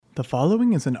The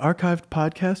following is an archived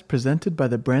podcast presented by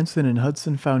the Branson and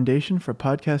Hudson Foundation for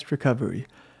Podcast Recovery.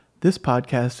 This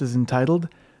podcast is entitled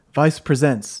Vice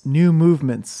Presents New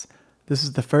Movements. This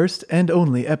is the first and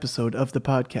only episode of the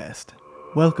podcast.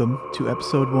 Welcome to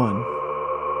episode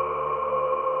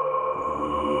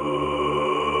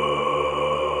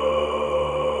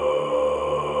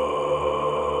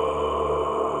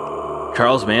 1.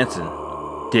 Charles Manson,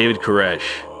 David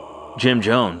Koresh, Jim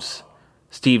Jones,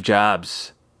 Steve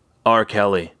Jobs, R.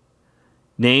 Kelly.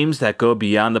 Names that go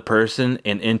beyond the person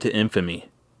and into infamy,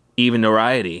 even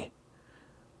notoriety.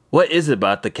 What is it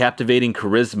about the captivating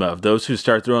charisma of those who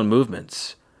start their own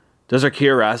movements? Does our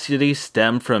curiosity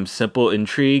stem from simple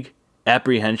intrigue,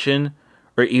 apprehension,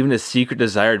 or even a secret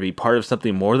desire to be part of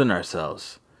something more than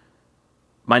ourselves?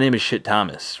 My name is Shit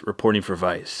Thomas, reporting for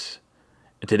Vice.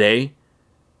 And today,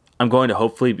 I'm going to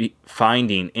hopefully be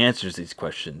finding answers to these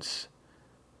questions.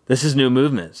 This is New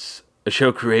Movements, a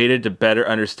show created to better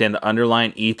understand the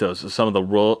underlying ethos of some of the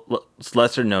world's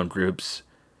lesser-known groups,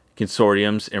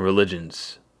 consortiums, and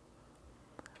religions.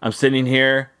 I'm sitting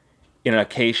here in an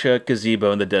acacia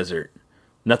gazebo in the desert.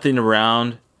 Nothing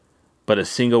around but a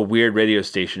single weird radio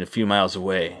station a few miles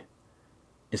away.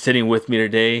 And sitting with me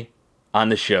today on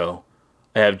the show,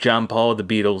 I have John Paul of the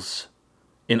Beatles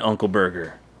and Uncle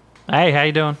Burger. Hey, how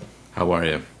you doing? How are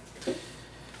you?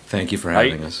 Thank you for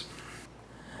having us.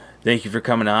 Thank you for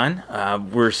coming on.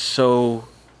 We're so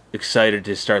excited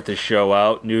to start this show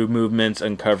out. New Movements,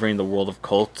 Uncovering the World of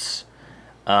Cults.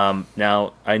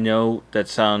 Now, I know that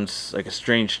sounds like a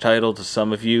strange title to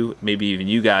some of you, maybe even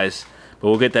you guys, but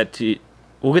we'll get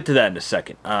to that in a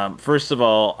second. First of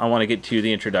all, I want to get to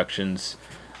the introductions.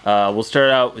 We'll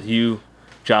start out with you,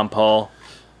 John Paul.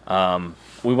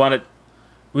 We want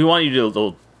you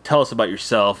to tell us about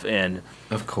yourself and,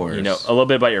 of course, a little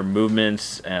bit about your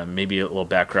movements and maybe a little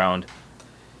background.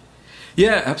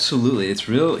 Yeah, absolutely. It's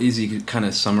real easy to kind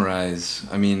of summarize.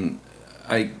 I mean,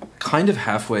 I kind of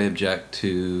halfway object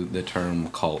to the term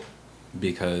cult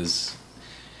because,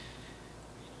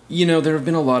 there have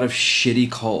been a lot of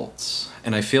shitty cults,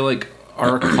 and I feel like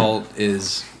our cult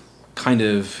is kind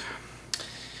of,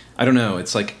 I don't know,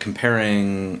 it's like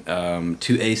comparing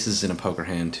two aces in a poker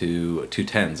hand to two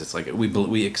tens. It's like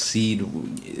we exceed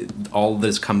all that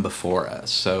has come before us.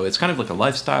 So it's kind of like a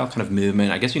lifestyle kind of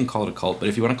movement. I guess you can call it a cult, but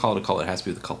if you want to call it a cult, it has to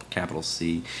be with a cult, capital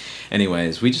C.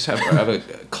 Anyways, we just have a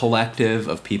collective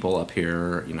of people up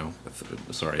here,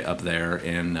 up there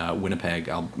in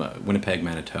Winnipeg,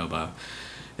 Manitoba.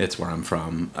 It's where I'm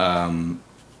from.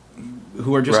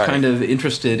 Who are just kind of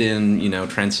interested in,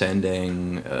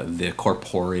 transcending the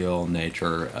corporeal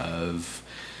nature of,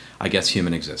 I guess,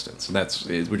 human existence.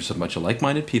 We're just a bunch of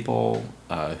like-minded people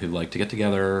who like to get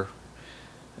together,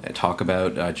 talk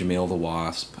about Jamil the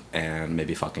Wasp, and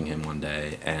maybe fucking him one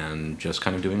day, and just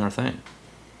kind of doing our thing.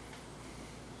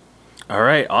 All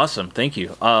right, awesome. Thank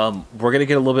you. We're going to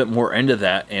get a little bit more into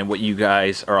that and what you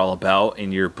guys are all about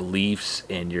and your beliefs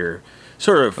and your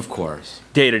sort of course,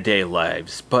 day-to-day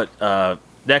lives. But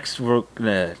next, we're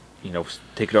going to,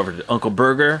 take it over to Uncle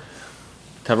Burger.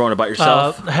 Tell everyone about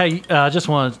yourself. Hey, I just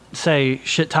want to say,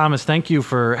 Shit Thomas, thank you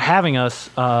for having us.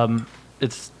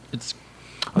 It's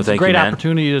a great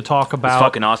opportunity to talk about. It's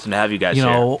fucking awesome to have you guys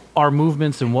here. Our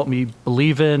movements and what we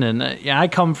believe in. And I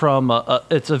come from,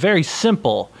 it's a very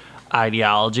simple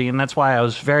ideology, and that's why I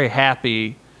was very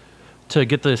happy to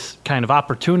get this kind of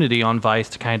opportunity on Vice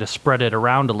to kind of spread it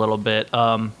around a little bit.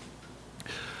 I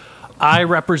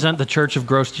represent the Church of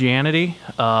Grossianity.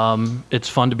 It's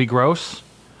fun to be gross.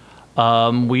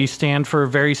 We stand for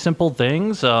very simple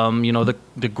things.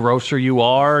 The grosser you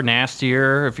are,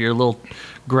 nastier. If you're a little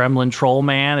gremlin troll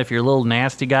man, if you're a little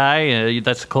nasty guy,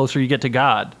 that's the closer you get to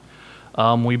God.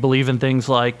 We believe in things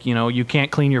like, you can't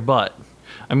clean your butt.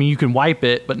 I mean, you can wipe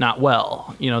it, but not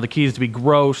well. The key is to be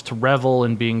gross, to revel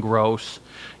in being gross.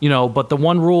 But the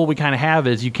one rule we kind of have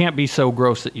is you can't be so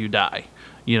gross that you die.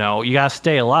 You got to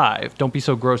stay alive. Don't be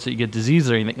so gross that you get disease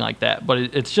or anything like that. But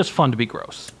it's just fun to be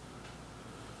gross.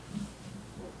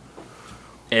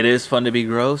 It is fun to be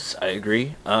gross. I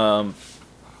agree. Now,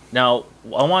 I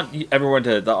want everyone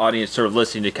the audience sort of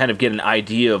listening to kind of get an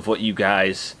idea of what you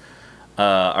guys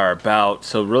are about.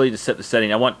 So really to set the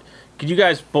setting, could you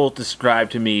guys both describe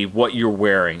to me what you're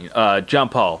wearing? John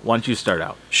Paul, why don't you start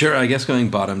out? Sure, I guess going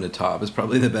bottom to top is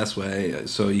probably the best way.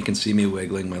 So you can see me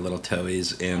wiggling my little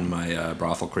toes in my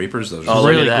brothel creepers. Those are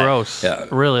really gross. Yeah.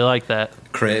 Really like that.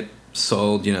 Crepe,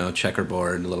 sold,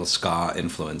 checkerboard, a little ska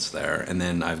influence there. And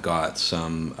then I've got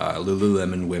some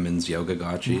Lululemon women's yoga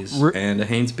gotchis and a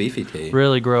Hanes beefy tee.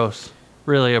 Really gross.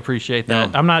 Really appreciate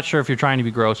that. No. I'm not sure if you're trying to be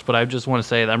gross, but I just want to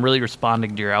say that I'm really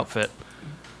responding to your outfit.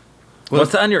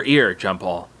 What's on your ear, John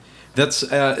Paul? It's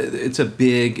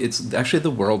actually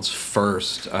the world's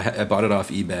first. I bought it off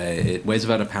eBay. It weighs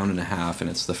about 1.5 pounds, and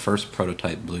it's the first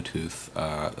prototype Bluetooth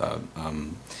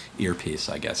earpiece,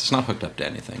 I guess. It's not hooked up to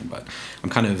anything, but I'm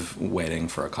kind of waiting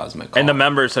for a cosmic call. And the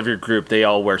members of your group, they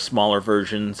all wear smaller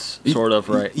versions, sort of,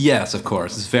 right? Yes, of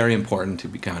course. It's very important to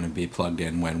be plugged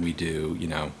in when we do,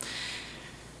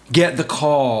 get the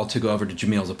call to go over to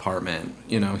Jamil's apartment.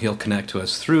 He'll connect to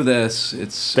us through this.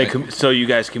 So you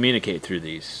guys communicate through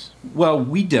these? Well,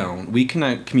 we don't. We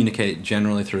communicate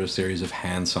generally through a series of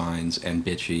hand signs and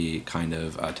bitchy kind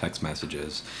of text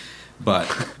messages. But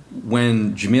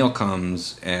when Jamil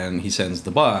comes and he sends the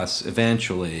bus,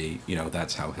 eventually,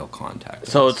 that's how he'll contact us.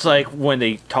 So it's like when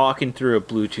they talking through a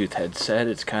Bluetooth headset,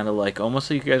 it's kind of like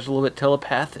almost like you guys are a little bit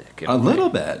telepathic. A little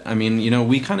bit. I mean,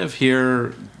 we kind of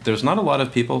hear. There's not a lot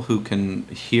of people who can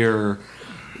hear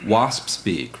WASP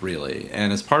speak, really,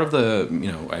 and as part of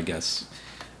the, I guess,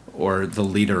 or the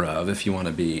leader of, if you want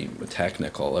to be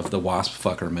technical, of the WASP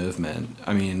fucker movement.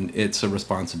 I mean, it's a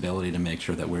responsibility to make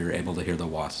sure that we're able to hear the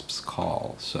WASP's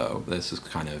call. So this is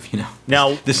kind of,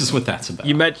 now this is what that's about.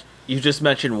 You just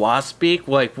mentioned WASP speak.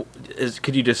 Like,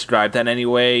 could you describe that in any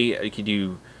way? Could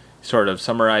you sort of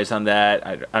summarize on that?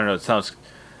 I don't know. It sounds.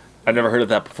 I've never heard of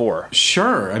that before.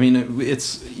 Sure. I mean,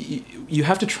 you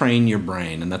have to train your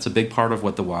brain, and that's a big part of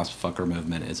what the WASP fucker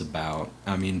movement is about.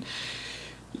 I mean,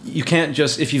 you can't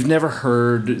just, if you've never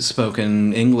heard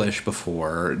spoken English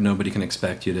before, nobody can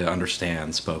expect you to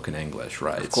understand spoken English,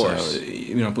 right? Of course. So,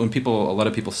 when a lot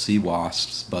of people see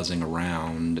wasps buzzing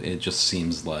around, it just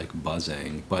seems like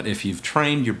buzzing. But if you've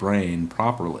trained your brain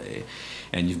properly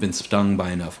and you've been stung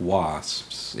by enough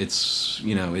wasps,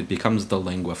 it becomes the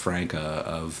lingua franca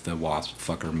of the wasp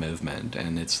fucker movement,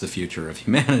 and it's the future of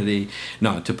humanity,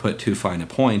 not to put too fine a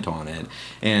point on it.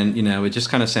 And, it just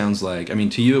kind of sounds like,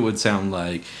 to you it would sound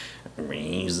like, I'd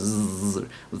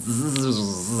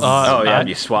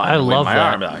be swatting. I love my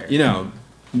that. arm out here.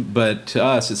 But to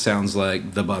us, it sounds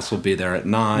like the bus will be there at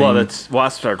 9. Well,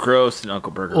 wasps are gross, and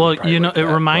Uncle Burger. Well, it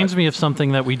reminds me of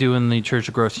something that we do in the Church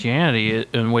of Christianity,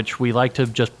 in which we like to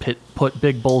just put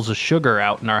big bowls of sugar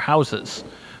out in our houses,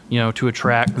 to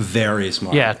attract. Very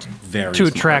smart. Yeah, very to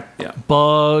smart. attract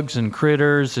bugs and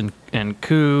critters and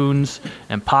coons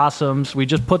and possums. We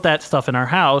just put that stuff in our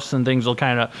house, and things will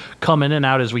kind of come in and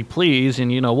out as we please.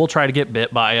 And we'll try to get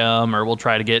bit by them, or we'll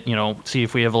try to get see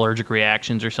if we have allergic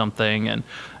reactions or something.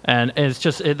 And it's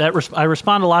just I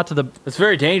respond a lot to the. It's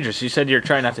very dangerous. You said you're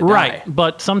trying not to die. Right,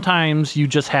 but sometimes you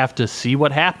just have to see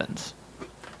what happens.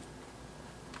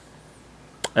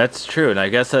 That's true, and I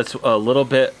guess that's a little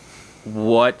bit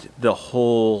what the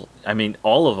whole.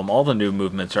 All of them, all the new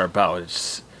movements are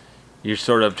about. You're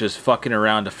sort of just fucking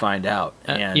around to find out.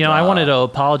 And, I wanted to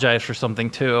apologize for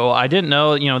something, too. I didn't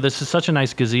know, this is such a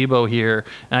nice gazebo here,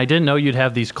 and I didn't know you'd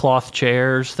have these cloth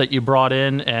chairs that you brought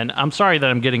in, and I'm sorry that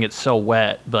I'm getting it so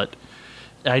wet, but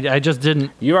I just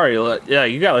didn't. You already,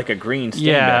 you got like a green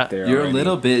stain back there. You're already. a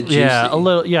little bit juicy. Yeah, a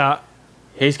little, yeah.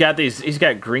 He's got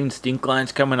green stink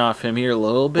lines coming off him here a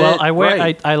little bit. Well,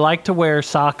 I like to wear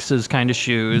socks as kind of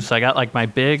shoes. I got like my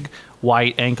big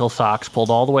white ankle socks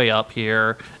pulled all the way up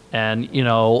here. And,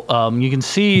 you can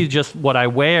see just what I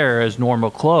wear as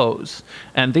normal clothes.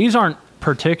 And these aren't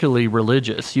particularly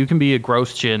religious. You can be a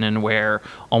gross chin and wear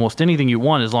almost anything you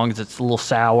want as long as it's a little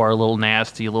sour, a little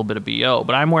nasty, a little bit of BO.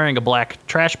 But I'm wearing a black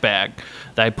trash bag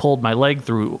that I pulled my leg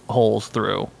holes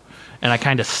through. And I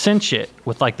kind of cinch it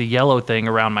with like the yellow thing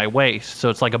around my waist. So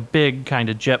it's like a big kind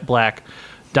of jet black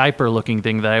diaper looking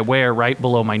thing that I wear right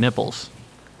below my nipples.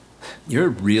 You're a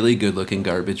really good-looking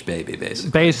garbage baby, basically.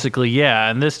 Basically,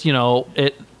 yeah. And this,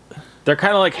 they're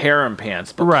kind of like harem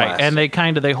pants, but right. classic.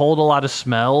 And they hold a lot of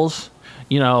smells.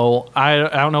 I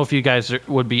don't know if you guys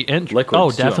would be liquids. Oh,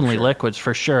 too, definitely I'm sure. liquids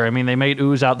for sure. They might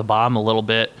ooze out the bottom a little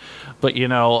bit, but you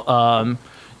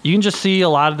can just see a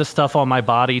lot of the stuff on my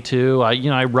body too.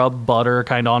 I rub butter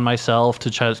kind of on myself to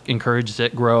try to encourage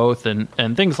zit growth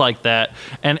and things like that.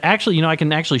 And actually, I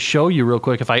can actually show you real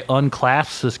quick if I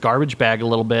unclasp this garbage bag a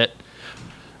little bit.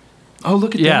 Oh,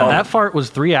 look at that. Yeah, that fart was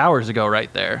 3 hours ago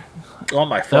right there. Oh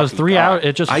my fucking That was 3 God. hours.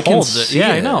 It just I can holds it. see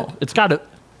Yeah, it. I know. It's got it.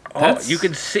 Oh, you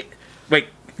can see. Wait,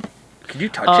 can you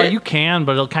touch it? You can,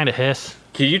 but it'll kind of hiss.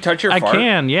 Can you touch your I fart?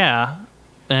 can, yeah.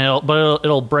 And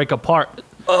it'll break apart.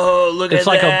 Oh, look It's at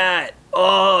like that.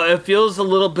 It feels a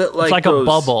little bit like It's like those, a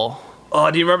bubble.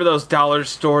 Oh, do you remember those dollar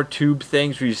store tube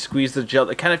things where you squeeze the gel?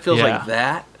 It kind of feels Yeah. like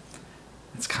that.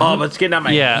 It's Oh, kind but of it's getting on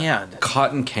my Yeah. hand.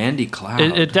 cotton candy cloud.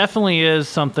 It definitely is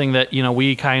something that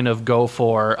we kind of go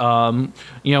for.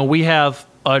 We have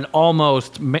an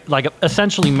almost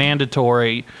essentially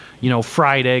mandatory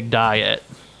fried egg diet,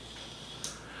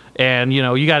 And,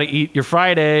 you got to eat your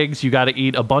fried eggs, you got to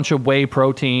eat a bunch of whey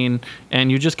protein,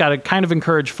 and you just got to kind of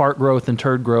encourage fart growth and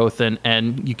turd growth.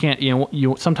 And you can't,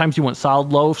 sometimes you want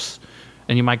solid loafs,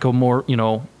 and you might go more,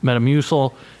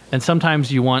 Metamucil. And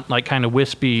sometimes you want like kind of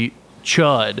wispy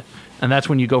chud, and that's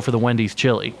when you go for the Wendy's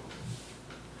chili.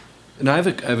 And I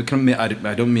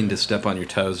don't mean to step on your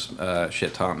toes,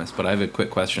 shit, Thomas, but I have a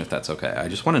quick question if that's okay. I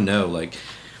just want to know, like,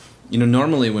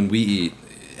 normally when we eat,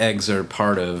 eggs are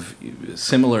part of,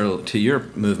 similar to your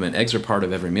movement, eggs are part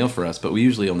of every meal for us, but we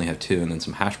usually only have 2 and then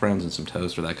some hash browns and some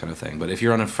toast or that kind of thing. But if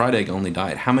you're on a fried egg only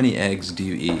diet, how many eggs do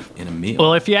you eat in a meal?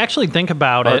 Well, if you actually think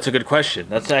about it. That's a good question.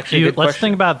 That's actually a good question. Let's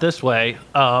think about it this way.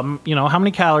 How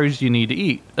many calories do you need to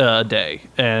eat a day?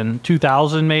 And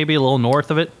 2,000 maybe, a little north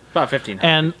of it? About 1,500.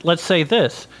 And let's say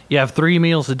this. You have 3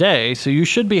 meals a day, so you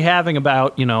should be having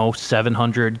about,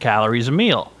 700 calories a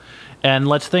meal. And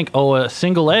let's think, a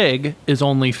single egg is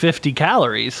only 50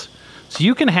 calories. So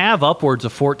you can have upwards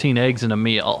of 14 eggs in a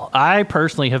meal. I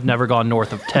personally have never gone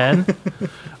north of 10.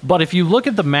 But if you look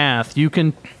at the math, you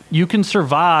can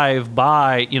survive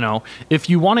by, if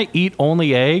you want to eat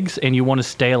only eggs and you want to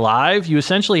stay alive, you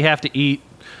essentially have to eat,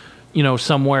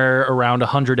 somewhere around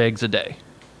 100 eggs a day.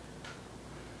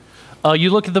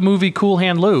 You look at the movie Cool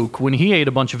Hand Luke. When he ate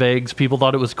a bunch of eggs, people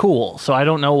thought it was cool. So I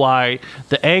don't know why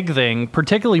the egg thing,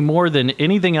 particularly more than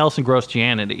anything else in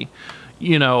Grossianity,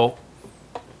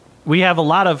 we have a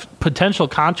lot of potential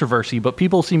controversy, but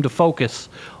people seem to focus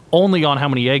only on how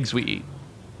many eggs we eat.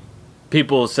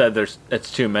 People said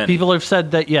it's too many. People have said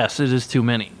that, yes, it is too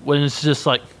many. When it's just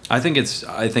like... I think it's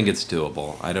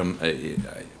doable. I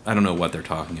don't know what they're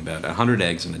talking about. 100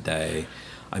 eggs in a day...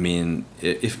 I mean,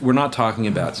 if we're not talking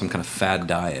about some kind of fad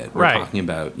diet, we're talking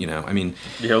about,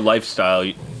 your lifestyle.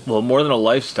 Well, more than a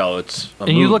lifestyle, it's a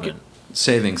movement. You look at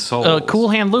saving souls. Cool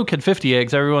Hand Luke had 50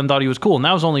 eggs. Everyone thought he was cool, and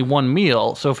that was only one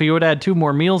meal. So if he would have had 2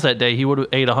 more meals that day, he would have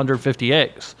ate 150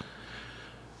 eggs.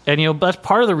 And, that's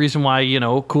part of the reason why,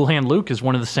 Cool Hand Luke is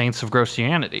one of the saints of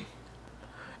Grossianity.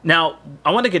 Now,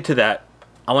 I want to get to that.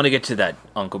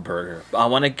 Uncle Burger. I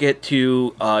want to get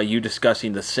to you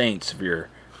discussing the saints of your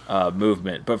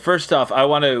movement. But first off, I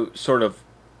want to sort of,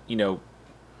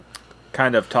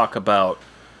 kind of talk about,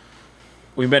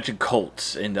 we mentioned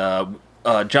cults, and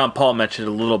John Paul mentioned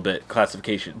a little bit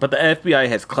classification, but the FBI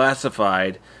has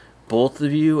classified both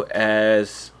of you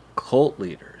as cult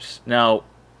leaders. Now,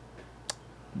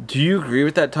 do you agree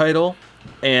with that title?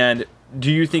 And do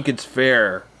you think it's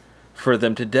fair for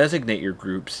them to designate your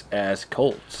groups as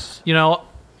cults?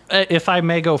 If I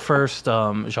may go first,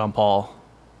 Jean Paul.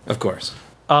 Of course.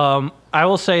 I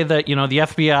will say that, the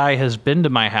FBI has been to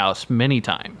my house many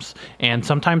times, and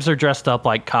sometimes they're dressed up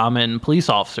like common police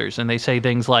officers, and they say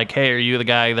things like, hey, are you the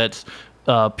guy that's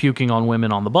puking on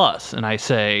women on the bus? And I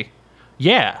say,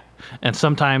 yeah. And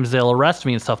sometimes they'll arrest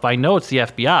me and stuff, but I know it's the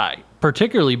FBI,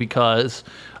 particularly because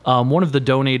one of the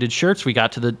donated shirts we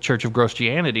got to the Church of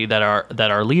Grossianity that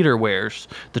our leader wears,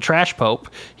 the Trash Pope,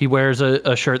 he wears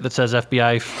a shirt that says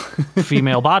FBI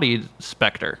female body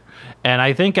inspector. And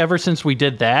I think ever since we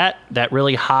did that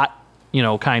really hot,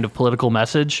 kind of political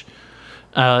message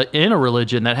in a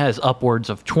religion that has upwards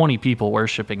of 20 people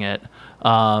worshiping it,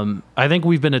 I think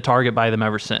we've been a target by them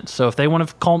ever since. So if they want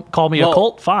to call me a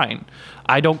cult, fine.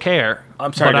 I don't care.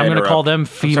 I'm sorry, but I'm going to call them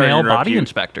female body you.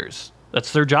 Inspectors.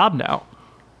 That's their job now.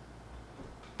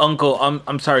 Uncle,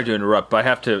 I'm sorry to interrupt, but I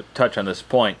have to touch on this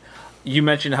point. You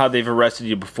mentioned how they've arrested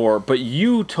you before, but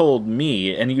you told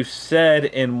me, and you said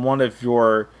in one of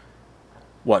your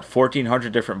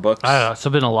 1,400 different books? It's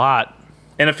been a lot.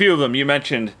 And a few of them, you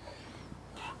mentioned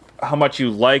how much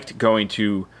you liked going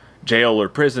to jail or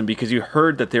prison because you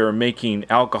heard that they were making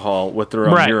alcohol with their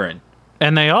own urine.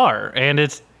 And they are. And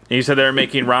you said they were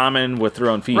making ramen with their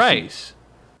own feces. Right.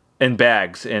 In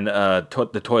bags in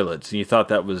the toilets. And you thought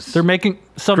that was... They're making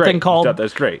something called that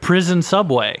was great. Prison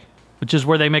Subway, which is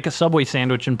where they make a Subway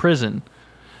sandwich in prison.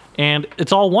 And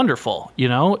it's all wonderful,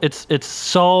 It's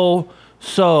so...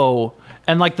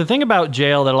 And like the thing about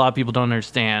jail that a lot of people don't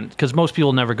understand, because most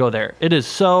people never go there, it is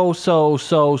so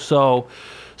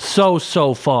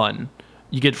fun.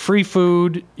 You get free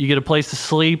food, you get a place to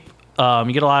sleep,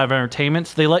 you get a lot of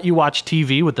entertainments. They let you watch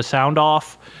TV with the sound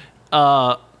off.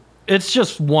 It's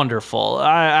just wonderful.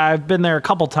 I've been there a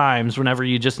couple times whenever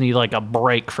you just need like a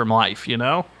break from life,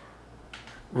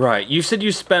 Right. You said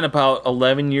you spent about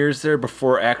 11 years there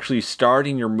before actually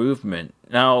starting your movement.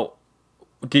 Now,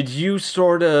 did you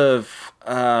sort of,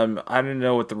 I don't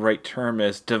know what the right term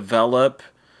is, develop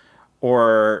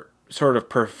or sort of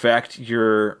perfect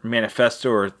your manifesto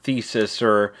or thesis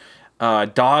or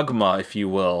dogma, if you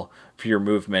will, for your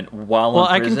movement while Well,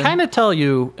 in I prison? can kind of tell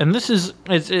you, and this is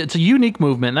it's a unique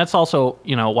movement. That's also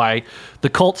why the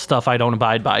cult stuff I don't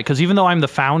abide by, because even though I'm the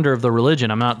founder of the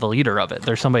religion, I'm not the leader of it.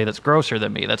 There's somebody that's grosser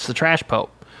than me. That's the trash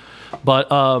pope. But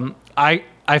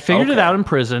I figured it out in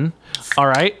prison. All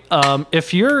right,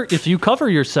 if you cover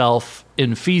yourself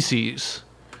in feces,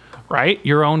 right,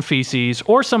 your own feces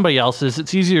or somebody else's,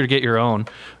 it's easier to get your own.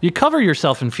 You cover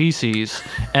yourself in feces,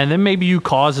 and then maybe you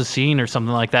cause a scene or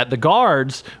something like that. The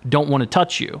guards don't want to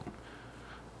touch you.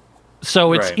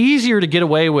 So it's Right. easier to get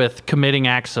away with committing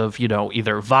acts of,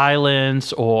 either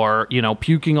violence or,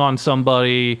 puking on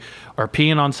somebody or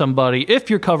peeing on somebody if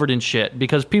you're covered in shit,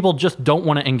 because people just don't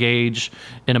want to engage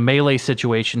in a melee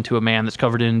situation to a man that's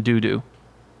covered in doo-doo.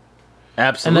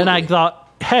 Absolutely. And then I thought,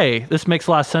 hey, this makes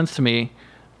a lot of sense to me.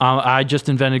 I just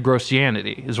invented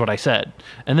grossianity, is what I said.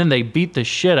 And then they beat the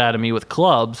shit out of me with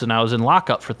clubs, and I was in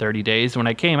lockup for 30 days. When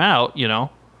I came out,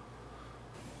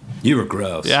 You were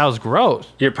gross. yeah, I was gross.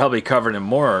 You're probably covered in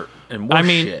more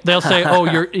shit. They'll say, "Oh,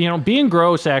 you're being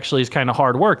gross." Actually, is kind of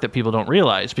hard work that people don't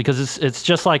realize, because it's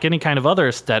just like any kind of other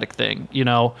aesthetic thing.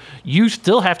 You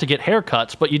still have to get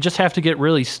haircuts, but you just have to get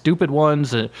really stupid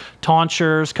ones,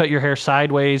 tonsures, cut your hair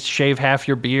sideways, shave half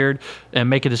your beard, and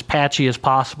make it as patchy as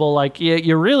possible. Like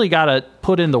you really got to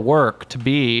put in the work to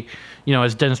be,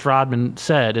 as Dennis Rodman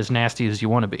said, as nasty as you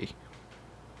want to be.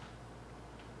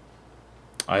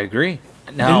 I agree.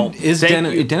 Now, And is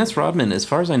thank you. Dennis Rodman, as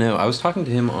far as I know, I was talking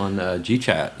to him on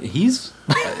GChat. He's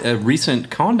a recent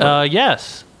convert.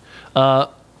 Yes.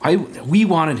 We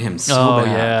wanted him so Oh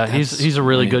bad. yeah, he's a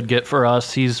really good get for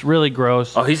us. He's really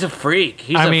gross. Oh, he's a freak.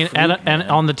 He's and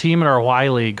on the team in our Y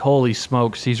League, holy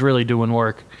smokes, he's really doing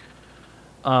work.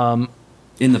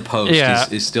 In the post, Yeah,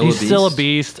 he's still a beast. He's still a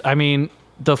beast. I mean,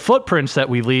 the footprints that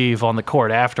we leave on the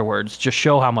court afterwards just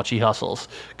show how much he hustles,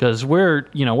 because we're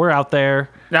out there.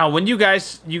 Now, when you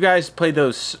guys play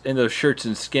those in those shirts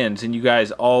and skins, and you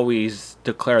guys always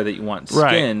declare that you want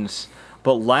skins,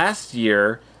 but last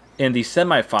year in the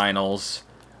semifinals,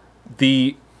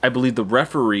 I believe the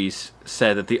referees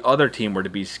said that the other team were to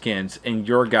be skins, and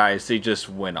your guys, they just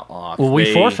went off. Well,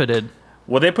 we forfeited.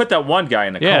 Well, they put that one guy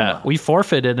in a coma. We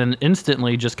forfeited and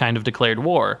instantly just kind of declared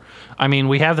war. I mean,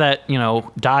 we have that,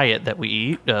 diet that we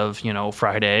eat of,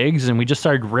 fried eggs, and we just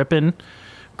started gripping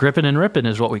and ripping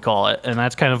is what we call it. And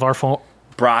that's kind of our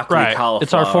broccoli, cauliflower,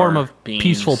 it's our form of beans.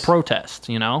 peaceful protest,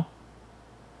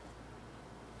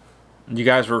 You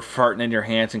guys were farting in your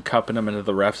hands and cupping them into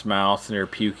the ref's mouth, and they were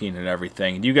puking and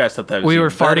everything. And you guys thought that was We were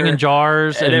even farting better. in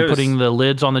jars and it was- putting the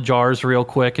lids on the jars real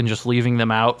quick and just leaving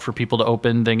them out for people to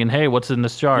open, thinking, "Hey, what's in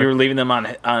this jar?" You were leaving them on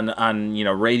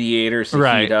radiators to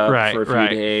heat up for a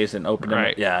few days and open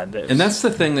them. Yeah, And that's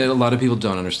the thing that a lot of people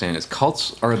don't understand is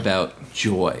cults are about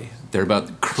joy. They're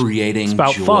about creating It's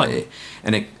about joy. fun.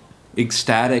 And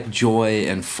ecstatic joy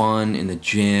and fun in the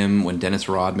gym. When Dennis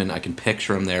Rodman, I can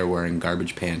picture him there wearing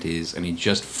garbage panties, and he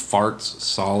just farts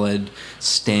solid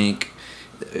stink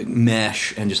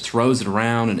mesh and just throws it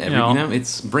around, and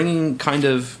it's bringing kind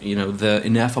of the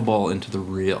ineffable into the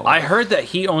real. I heard that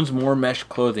he owns more mesh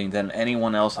clothing than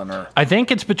anyone else on earth. I think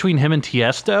it's between him and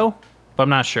Tiesto, but I'm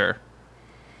not sure.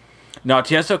 No,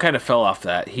 Tiesto kind of fell off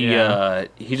that. He Yeah.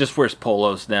 he just wears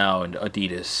polos now and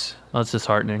Adidas. That's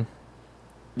disheartening.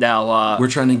 Now we're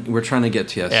trying to get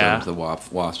Tiesto Yeah. into the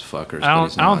wasp fuckers. I but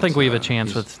he's don't not, think we have a he's-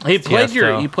 chance with he played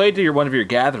Tiesto. he played to one of your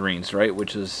gatherings, right?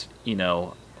 Which is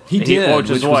He did, which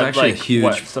was actually a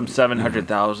huge. some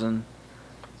 700,000.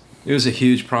 It was a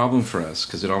huge problem for us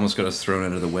because it almost got us thrown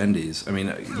into the Wendy's. I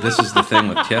mean, this is the thing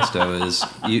with Tiesto is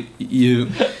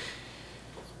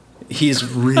he's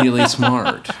really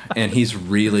smart and he's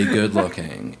really good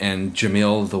looking, and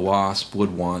Jamil the Wasp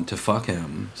would want to fuck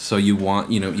him. So you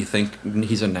think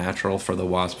he's a natural for the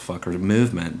Wasp fucker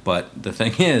movement, but the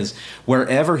thing is,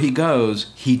 wherever he goes,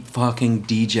 he fucking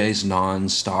DJs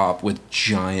nonstop with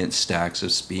giant stacks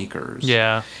of speakers.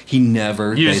 Yeah. He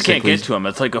never. You just can't basically- get to him.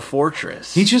 It's like a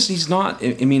fortress. He's not.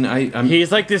 I mean, I'm.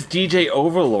 He's like this DJ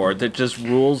overlord that just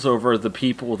rules over the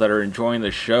people that are enjoying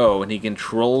the show, and he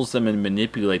controls them and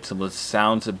manipulates them with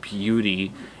sounds of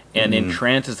beauty and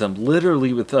entrances them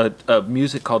literally with a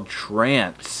music called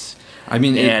trance. I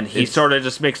mean, And he sort of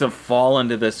just makes them fall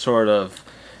into this sort of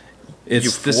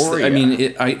it's this. euphoria. I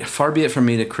mean, far be it from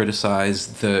me to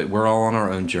criticize we're all on our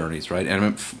own journeys, right?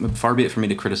 And far be it from me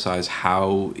to criticize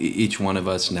how each one of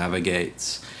us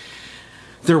navigates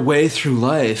their way through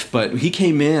life. But he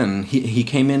came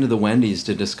into the Wendy's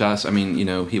to discuss. I mean,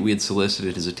 we had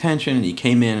solicited his attention, and he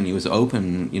came in and he was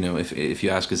open. If you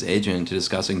ask his agent, to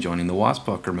discussing joining the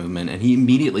Waspfucker movement, and he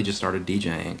immediately just started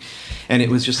DJing, and it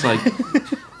was just like.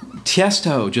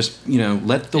 Tiesto, just,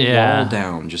 let the wall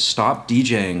down. Just stop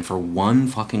DJing for 1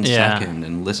 fucking second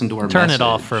and listen to our Turn message. it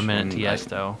off for a minute,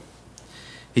 Tiesto.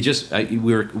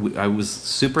 I was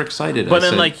super excited. But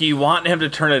then, you want him to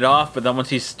turn it off, but then once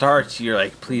he starts, you're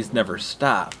like, please never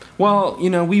stop. Well,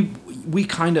 we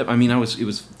kind of,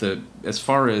 as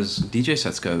far as DJ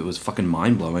sets go, it was fucking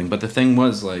mind-blowing. But the thing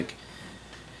was,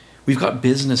 we've got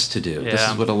business to do. Yeah. This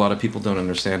is what a lot of people don't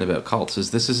understand about cults,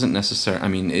 is this isn't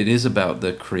necessarily, it is about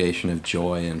the creation of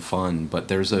joy and fun, but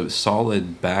there's a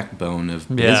solid backbone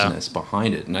of business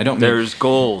behind it. And I don't mean... There's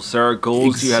goals. There are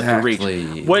goals you have to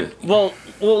reach. Well,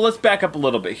 let's back up a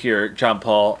little bit here, John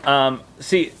Paul.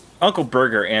 See, Uncle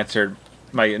Burger answered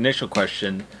my initial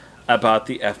question about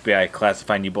the FBI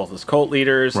classifying you both as cult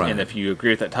leaders, and if you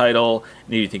agree with that title,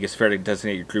 and you think it's fair to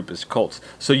designate your group as cults.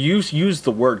 So you use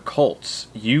the word cults.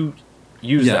 You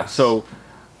use that. So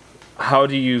how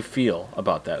do you feel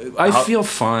about that? I feel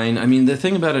fine. The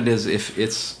thing about it is,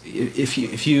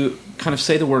 if you kind of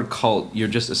say the word cult, you're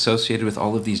just associated with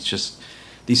all of these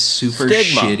super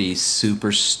stigma. Shitty,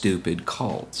 super stupid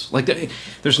cults.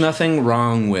 There's nothing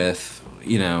wrong with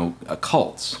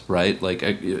cults, right?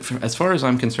 As far as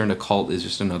I'm concerned, a cult is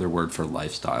just another word for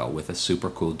lifestyle with a super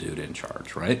cool dude in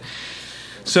charge, right?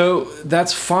 So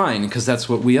that's fine, because that's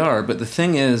what we are. But the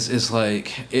thing is it's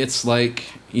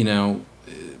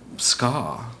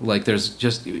ska. There's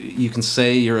just, you can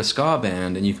say you're a ska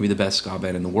band and you can be the best ska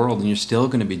band in the world, and you're still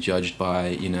going to be judged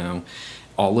by,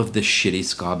 all of the shitty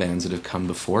ska bands that have come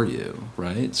before you,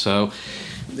 right? So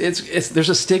there's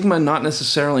a stigma, not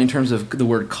necessarily in terms of the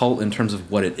word cult, in terms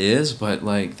of what it is, but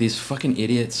these fucking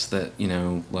idiots that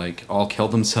all kill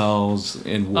themselves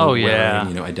and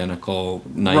wearing identical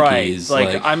Nikes.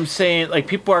 Right, I'm saying,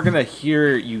 people are gonna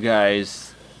hear you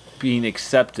guys being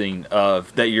accepting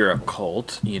of that you're a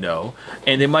cult,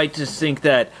 and they might just think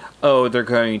that they're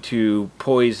going to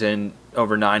poison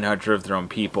over 900 of their own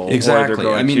people. Exactly.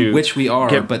 Or which we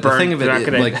are, but the thing of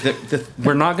it,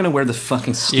 we're not going to wear the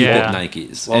fucking stupid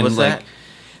Nikes. What was that?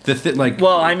 I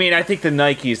think the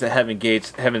Nikes that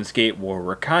Heaven's Gate wore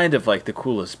were kind of the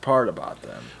coolest part about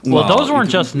them. Well, those weren't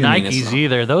just Nikes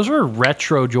either. Those were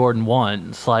retro Jordan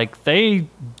 1s. They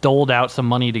doled out some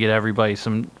money to get everybody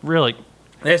some really...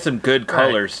 They had some good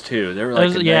colors, too. They were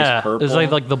nice purple. It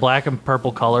was like the black and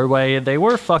purple colorway. They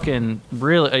were fucking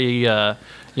really,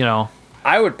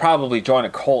 I would probably join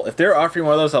a cult. If they're offering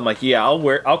one of those, I'm like, yeah,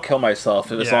 I'll kill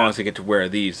myself as long as I get to wear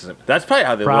these. That's probably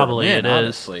how they probably work.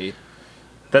 Honestly.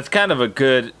 That's kind of a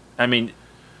good,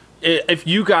 if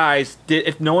you guys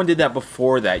if no one did that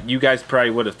before that, you guys probably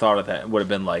would have thought of that and would have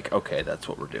been like, okay, that's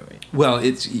what we're doing. Well,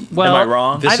 am I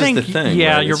wrong? I think, is the thing.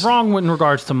 Yeah, right? you're wrong in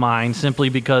regards to mine, simply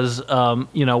because,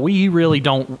 we really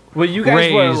don't. Well, you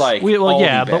guys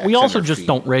were but we also just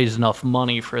don't raise enough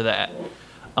money for that.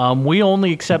 We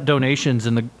only accept donations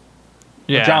in the.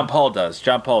 Yeah, John Paul does.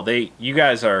 John Paul, you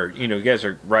guys are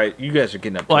right. You guys are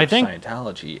getting up to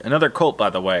Scientology, another cult, by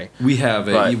the way. We have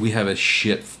a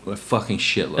fucking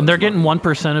shitload, and they're getting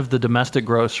 1% of the domestic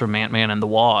gross from Ant-Man and the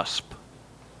Wasp.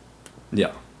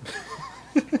 Yeah.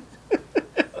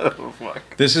 Oh,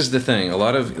 fuck. This is the thing. A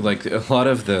lot of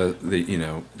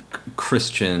the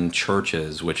Christian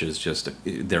churches, which is just,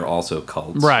 they're also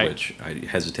cults, right? Which I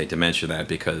hesitate to mention that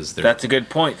because that's a good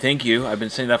point. Thank you. I've been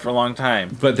saying that for a long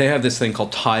time. But they have this thing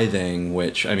called tithing,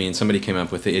 which somebody came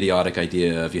up with the idiotic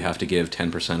idea of you have to give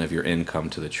 10% of your income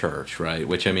to the church, right?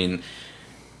 Which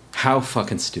how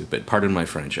fucking stupid. Pardon my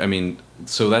French.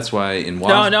 So that's why in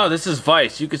No, this is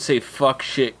Vice. You could say fuck,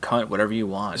 shit, cunt, whatever you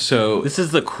want. So this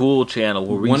is the cool channel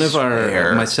where we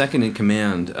swear. My second in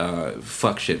command,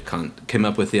 fuck, shit, cunt, came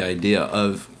up with the idea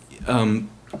of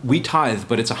we tithe,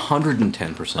 but it's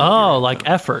 110%. Oh, like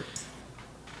effort.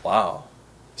 Wow.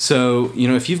 So,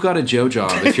 if you've got a Joe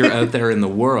job, if you're out there in the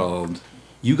world,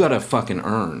 you got to fucking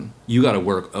earn. You got to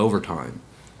work overtime.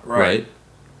 Right?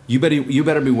 You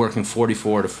better be working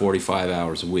 44 to 45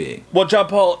 hours a week. Well, John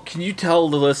Paul, can you tell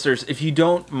the listeners, if you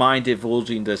don't mind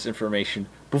divulging this information,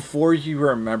 before you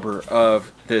were a member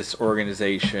of this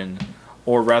organization,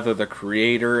 or rather the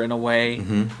creator in a way,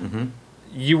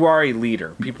 you are a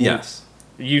leader. People, yes.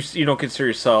 You don't consider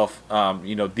yourself,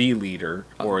 the leader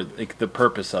or the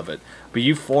purpose of it, but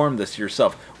you formed this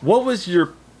yourself. What was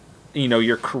your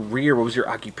career? What was your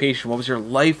occupation? What was your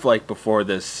life like before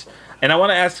this? And I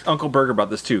want to ask Uncle Burger about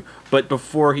this too, but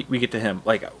before we get to him,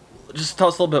 just tell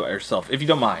us a little bit about yourself, if you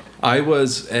don't mind. I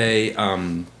was a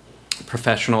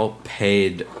professional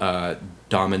paid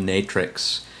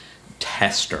dominatrix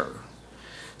tester.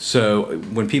 So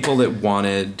when people that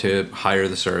wanted to hire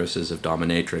the services of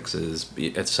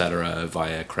dominatrixes, etc.,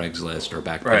 via Craigslist or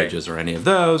Backpages or any of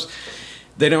those,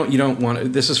 They don't. You don't want to.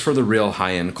 This is for the real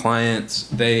high end clients.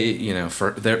 They,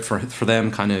 for them,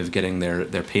 kind of getting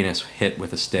their penis hit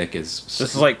with a stick is. This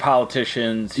is like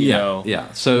politicians, you know.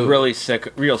 Yeah. So real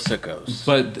sickos.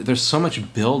 But there's so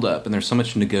much buildup and there's so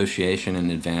much negotiation in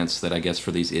advance that I guess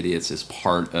for these idiots is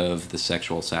part of the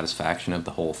sexual satisfaction of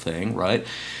the whole thing, right?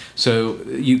 So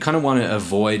you kind of want to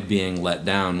avoid being let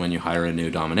down when you hire a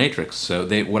new dominatrix. So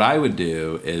what I would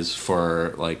do is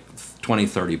for like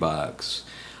 $20-$30.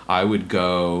 I would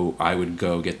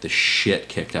go get the shit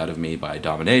kicked out of me by a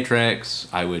dominatrix.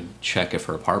 I would check if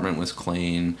her apartment was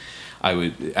clean.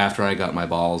 After I got my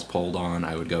balls pulled on,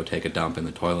 I would go take a dump in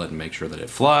the toilet and make sure that it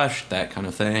flushed, that kind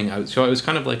of thing. So I was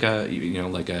kind of like I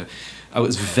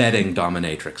was vetting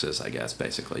dominatrixes, I guess,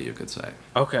 basically, you could say.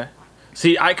 Okay.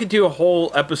 See, I could do a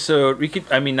whole episode.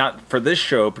 Not for this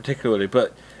show particularly,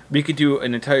 but we could do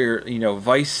an entire,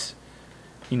 Vice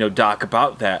doc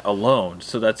about that alone.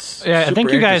 So that's I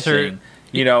think you guys are,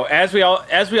 as we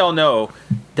all know,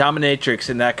 dominatrix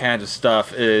and that kind of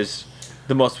stuff is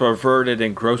the most perverted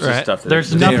and grossest stuff.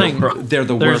 There's nothing. They're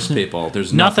the worst people.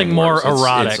 There's nothing more worse.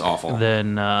 erotic it's awful.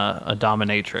 than a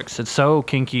dominatrix. It's so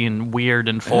kinky and weird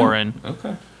and foreign.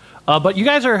 Okay. But you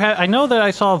guys are. I know that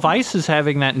I saw Vice is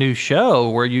having that new show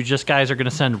where you guys are going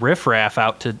to send riffraff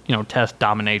out to test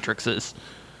dominatrixes.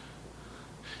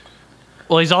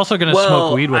 Well, he's also going to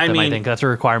smoke weed with them. I think that's a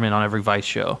requirement on every Vice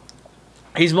show.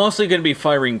 He's mostly going to be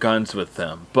firing guns with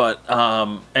them, but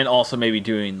and also maybe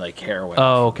doing like heroin.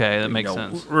 Oh, okay, that makes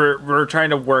sense. We're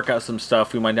trying to work out some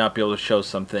stuff. We might not be able to show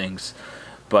some things,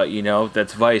 but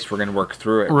that's Vice. We're going to work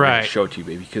through it. We're going to show it to you,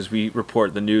 baby, because we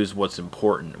report the news, what's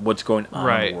important, what's going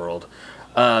on in the world.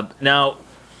 Now,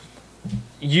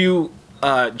 you,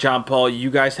 John Paul, you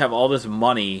guys have all this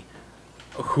money.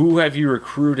 Who have you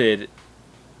recruited?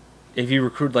 If you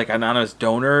recruit like anonymous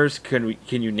donors, can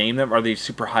you name them? Are they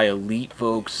super high elite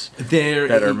folks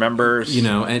that are members?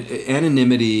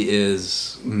 Anonymity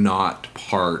is not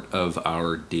part of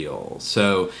our deal.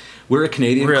 So we're a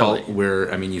Canadian cult.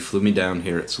 You flew me down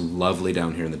here. It's lovely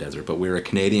down here in the desert, but we're a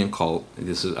Canadian cult.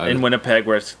 This is in Winnipeg,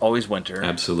 where it's always winter.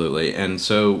 Absolutely, and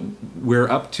so we're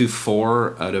up to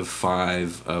 4 out of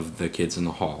 5 of the kids in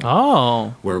the hall.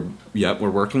 Oh, we're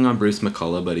working on Bruce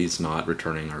McCullough, but he's not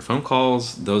returning our phone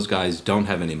calls. Those guys don't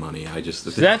have any money.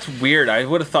 That's weird. I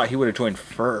would have thought he would have joined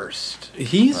first.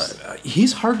 He's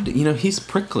hard. He's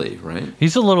prickly, right?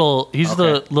 He's the little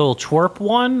twerp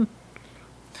one.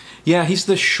 Yeah, he's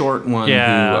the short one.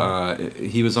 Yeah. Who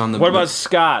he was on the. What about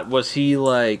Scott? Was he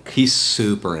like? He's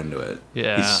super into it.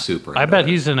 Yeah, he's super. Into I bet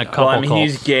it. he's in a couple. Well,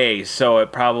 he's gay, so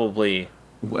it probably.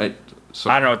 What?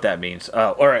 I don't know what that means.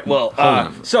 All right. Well,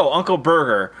 so Uncle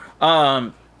Burger.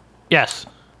 Yes.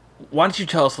 Why don't you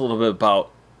tell us a little bit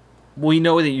about? We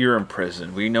know that you're in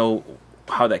prison. We know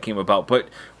how that came about. But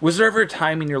was there ever a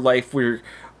time in your life where,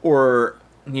 or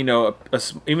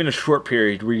even a short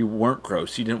period where you weren't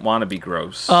gross? You didn't want to be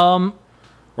gross. Or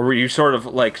were you sort of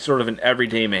an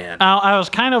everyday man? I was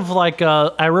kind of like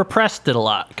I repressed it a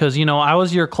lot because I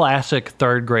was your classic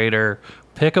third grader.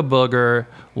 Pick a booger,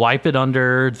 wipe it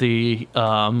under the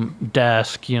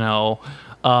desk.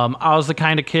 I was the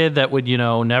kind of kid that would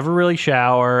never really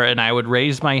shower, and I would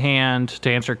raise my hand to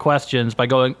answer questions by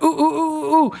going ooh ooh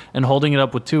ooh ooh and holding it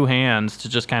up with 2 hands to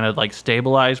just kind of like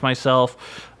stabilize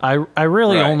myself. I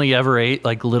really only ever ate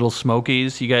like Little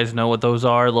Smokies. You guys know what those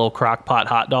are? Little crock pot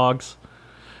hot dogs.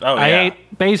 Oh, yeah. I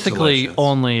ate basically Delicious.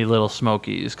 Only Little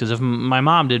Smokies because if my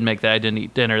mom didn't make that, I didn't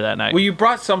eat dinner that night. Well, you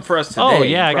brought some for us today. Oh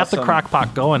yeah, I got the crock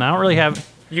pot going. I don't really have.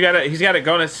 He's got it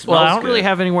going. It smells Well, I don't really good.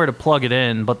 have anywhere to plug it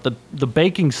in, but the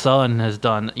baking sun has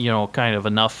done kind of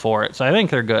enough for it. So I think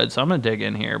they're good. So I'm gonna dig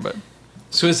in here, but.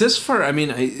 So is this for?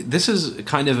 This is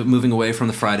kind of moving away from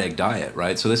the fried egg diet,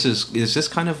 right? So is this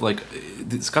kind of like?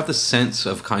 It's got the sense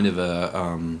of kind of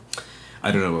a.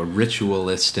 A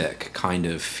ritualistic kind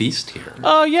of feast here.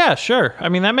 Oh, yeah, sure.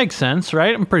 That makes sense,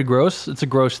 right? I'm pretty gross. It's a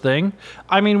gross thing.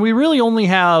 We really only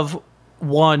have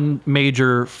one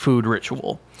major food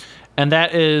ritual, and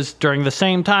that is during the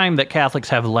same time that Catholics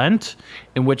have Lent,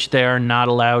 in which they are not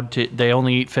allowed to, they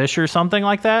only eat fish or something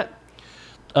like that.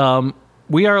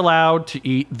 We are allowed to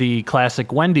eat the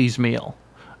classic Wendy's meal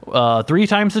 3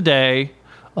 times a day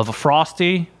of a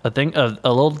Frosty, a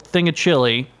little thing of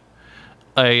chili,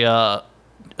 a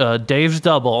Dave's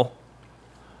Double,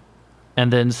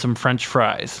 and then some French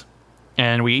fries.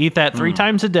 And we eat that 3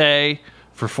 times a day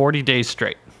for 40 days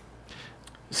straight.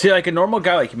 See, like a normal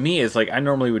guy like me is like, I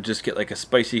normally would just get like a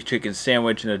spicy chicken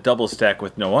sandwich and a double stack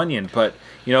with no onion. But,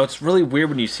 it's really weird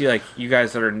when you see like you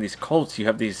guys that are in these cults, you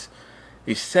have these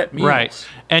set meals. Right.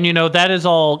 And, that is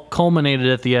all culminated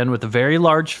at the end with a very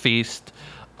large feast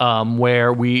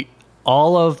where we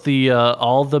all of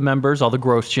the members, all the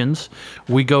Grostians,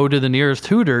 we go to the nearest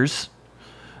Hooters,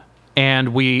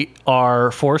 and we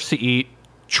are forced to eat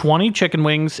 20 chicken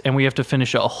wings, and we have to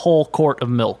finish a whole quart of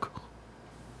milk.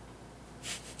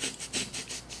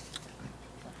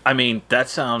 I mean, that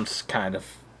sounds kind of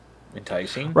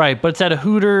enticing. Right, but it's at a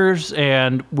Hooters,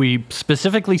 and we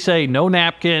specifically say no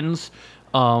napkins.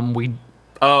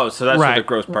 Oh, so that's where the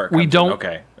gross part comes we don't. in.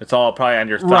 Okay, it's all probably on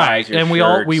your thighs, Right, your and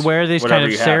shirts, we wear these whatever kind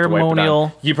of you have to wipe it on.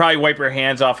 ceremonial. You probably wipe your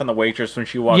hands off on the waitress when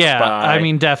she walks Yeah, by. I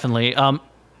mean, definitely.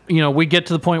 We get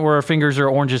to the point where our fingers are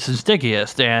oranges and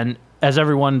stickiest, and as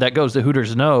everyone that goes to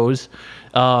Hooters knows,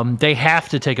 they have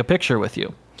to take a picture with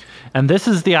you. And this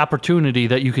is the opportunity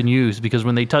that you can use, because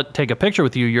when they take a picture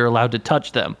with you, you're allowed to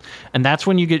touch them. And that's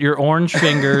when you get your orange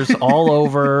fingers all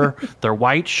over their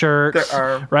white shirts,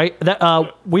 right?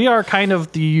 We are kind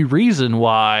of the reason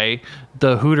why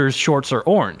the Hooters shorts are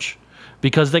orange,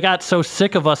 because they got so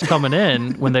sick of us coming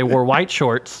in when they wore white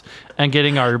shorts and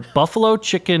getting our buffalo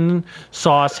chicken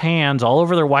sauce hands all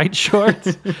over their white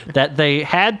shorts that they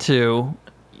had to,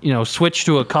 switch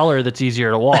to a color that's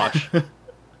easier to wash.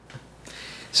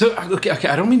 So, okay,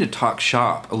 I don't mean to talk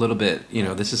shop a little bit.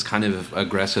 This is kind of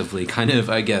aggressively,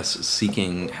 I guess,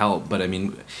 seeking help. But I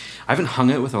mean, I haven't hung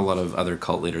out with a lot of other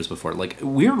cult leaders before. Like,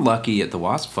 we're lucky at the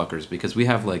Wasp Fuckers because we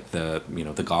have, like, the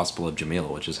Gospel of Jamila,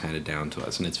 which is handed down to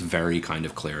us. And it's very kind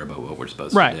of clear about what we're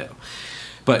supposed to do.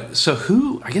 But so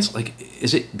who? I guess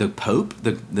is it the Pope?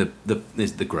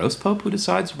 Is the gross Pope who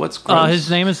decides what's gross?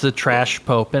 His name is the Trash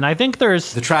Pope, and I think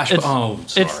there's the Trash. Sorry.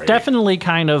 It's definitely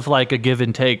kind of like a give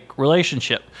and take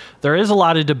relationship. There is a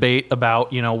lot of debate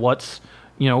about what's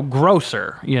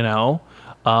grosser.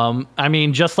 I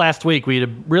mean, just last week we had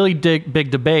a really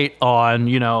big debate on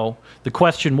the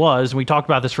question was, and we talked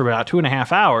about this for about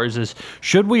 2.5 hours, is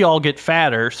should we all get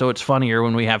fatter so it's funnier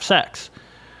when we have sex?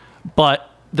 But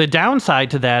the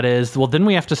downside to that is, well, then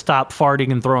we have to stop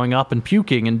farting and throwing up and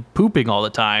puking and pooping all the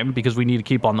time because we need to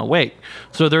keep on the weight.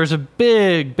 So there's a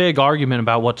big argument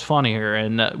about what's funnier,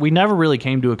 and we never really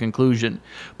came to a conclusion.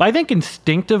 But I think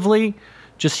instinctively,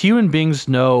 just human beings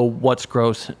know what's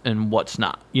gross and what's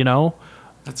not,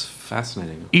 That's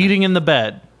fascinating. Eating in the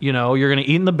bed. You're going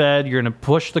to eat in the bed. You're going to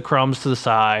push the crumbs to the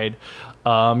side.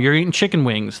 You're eating chicken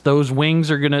wings. Those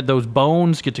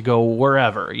bones get to go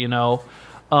wherever, You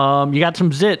got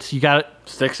some zits. You got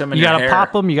sticks them in your hair. You got to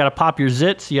pop them. You got to pop your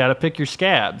zits. You got to pick your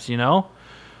scabs. You don't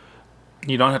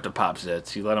have to pop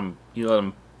zits. You let them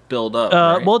build up.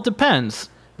 Right? Well, it depends.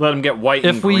 Let them get white.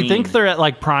 If and green. We think they're at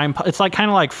like prime, it's like kind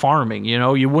of like farming.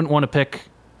 You wouldn't want to pick.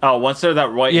 Oh, once they're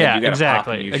that white, yeah, you gotta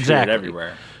exactly, pop them, you exactly. Shoot it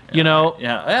everywhere.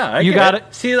 Yeah. You got it.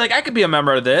 See, like I could be a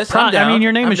member of this. I'm down. I mean,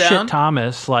 your name I'm is down. Shit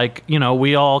Thomas. Like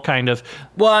we all kind of.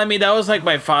 Well, I mean, that was like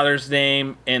my father's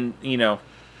name, and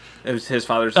it was his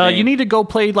father's name. You need to go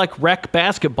play like rec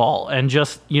basketball and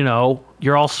just,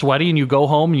 you're all sweaty and you go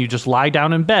home and you just lie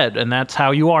down in bed and that's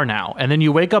how you are now. And then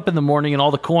you wake up in the morning and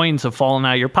all the coins have fallen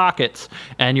out of your pockets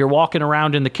and you're walking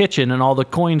around in the kitchen and all the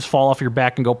coins fall off your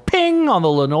back and go ping on the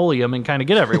linoleum and kind of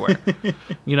get everywhere.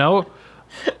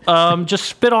 Just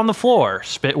spit on the floor,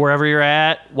 spit wherever you're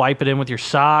at, wipe it in with your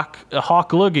sock,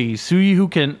 hawk loogies, see who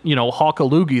can, hawk a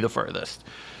loogie the furthest.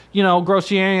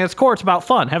 Grossianity at its core, it's about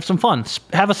fun. Have some fun.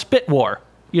 Have a spit war.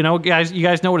 You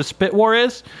guys know what a spit war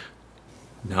is?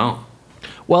 No.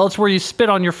 Well, it's where you spit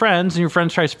on your friends and your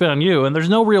friends try to spit on you, and there's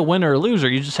no real winner or loser.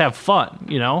 You just have fun,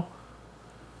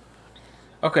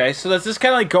 Okay, so that's just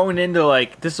kind of like going into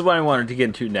like, this is what I wanted to get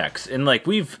into next. And like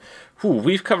we've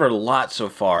covered a lot so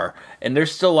far, and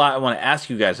there's still a lot I want to ask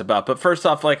you guys about. But first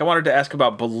off, like I wanted to ask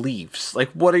about beliefs.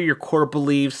 Like what are your core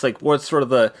beliefs? Like what's sort of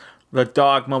the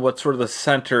dogma, what's sort of the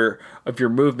center of your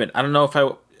movement? I don't know if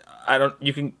I don't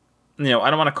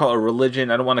want to call it a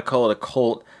religion. I don't want to call it a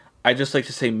cult. I just like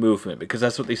to say movement because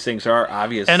that's what these things are,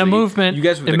 obviously. And a movement, you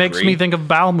guys would it agree. Makes me think of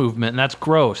bowel movement, and that's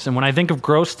gross. And when I think of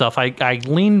gross stuff, I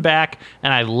lean back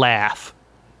and I laugh.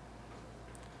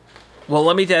 Well,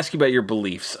 let me ask you about your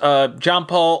beliefs. John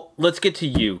Paul, let's get to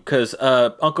you, because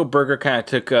Uncle Burger kind of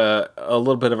took a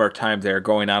little bit of our time there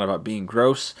going on about being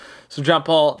gross. So, John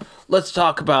Paul, let's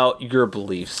talk about your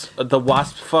beliefs. The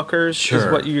Wasp Fuckers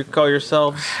is what you call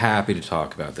yourselves? Happy to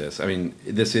talk about this. I mean,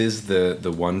 this is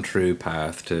the one true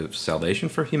path to salvation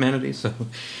for humanity, so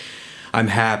I'm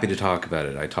happy to talk about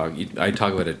it. I talk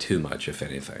about it too much, if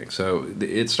anything. So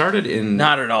it started in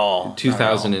not at all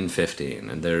 2015,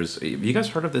 and have you guys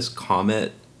heard of this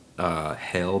comet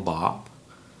Hale-Bopp?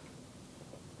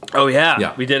 Oh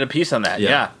yeah, we did a piece on that.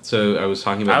 Yeah. So I was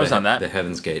talking about on that. the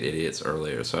Heaven's Gate idiots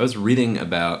earlier. So I was reading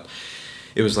about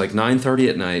It was like 9:30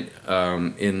 at night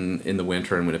in the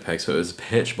winter in Winnipeg, so it was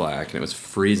pitch black and it was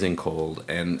freezing cold.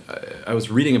 And I was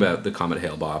reading about the Comet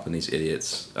Hale-Bopp and these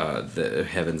idiots, the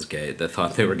Heaven's Gate, that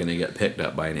thought they were going to get picked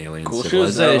up by an alien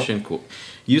civilization. Cool.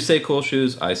 You say cool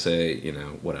shoes, I say,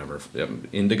 whatever.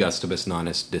 In Gustibus non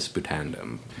est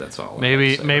disputandum. That's all.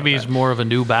 Maybe he's more of a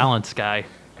New Balance guy.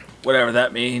 Whatever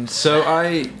that means. So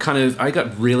I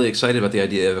got really excited about the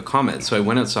idea of a comet. So I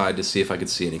went outside to see if I could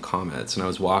see any comets. And I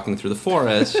was walking through the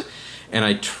forest, and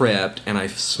I tripped, and I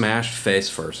smashed face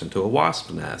first into a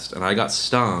wasp nest. And I got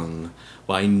stung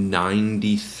by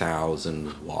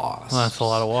 90,000 wasps. Well, that's a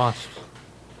lot of wasps.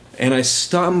 And I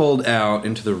stumbled out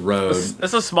into the road.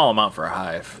 That's a small amount for a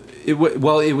hive. It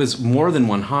was more than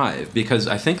one hive, because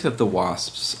I think that the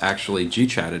wasps actually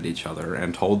G-chatted each other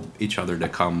and told each other to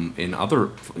come in other,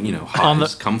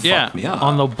 hives, fuck me up.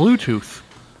 On the Bluetooth.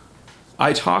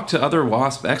 I talked to other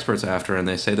wasp experts after, and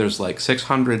they say there's like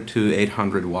 600 to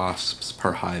 800 wasps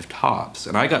per hive tops.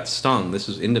 And I got stung. This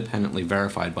is independently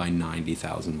verified by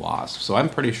 90,000 wasps. So I'm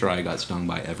pretty sure I got stung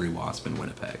by every wasp in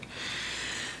Winnipeg.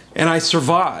 And I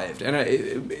survived, and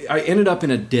I ended up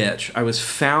in a ditch. I was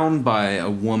found by a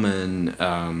woman,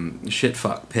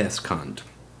 shit-fuck, piss cunt,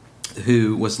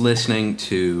 who was listening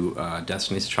to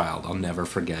Destiny's Child. I'll never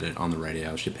forget it, on the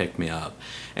radio. She picked me up,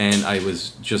 and I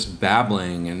was just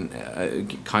babbling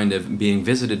and kind of being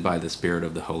visited by the spirit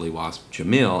of the holy wasp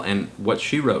Jamil, and what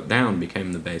she wrote down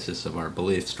became the basis of our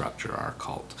belief structure, our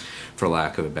cult, for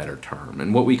lack of a better term.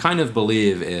 And what we kind of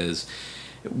believe is,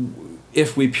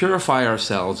 if we purify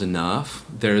ourselves enough,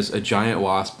 there's a giant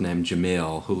wasp named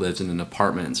Jamil who lives in an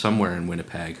apartment somewhere in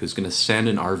Winnipeg who's going to send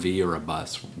an RV or a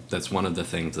bus. That's one of the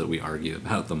things that we argue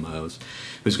about the most.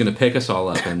 Who's going to pick us all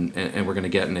up and we're going to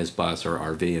get in his bus or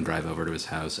RV and drive over to his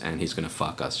house, and he's going to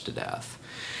fuck us to death.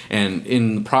 And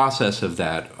in the process of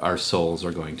that, our souls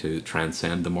are going to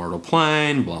transcend the mortal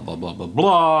plane, blah, blah, blah, blah,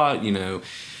 blah,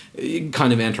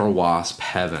 kind of enter wasp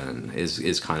heaven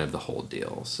is kind of the whole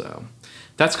deal. So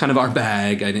that's kind of our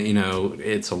bag.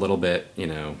 It's a little bit,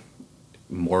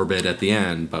 morbid at the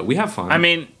end, but we have fun. I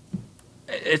mean,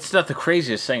 it's not the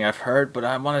craziest thing I've heard, but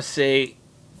I want to say,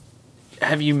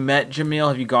 have you met Jamil?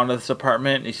 Have you gone to this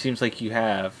apartment? It seems like you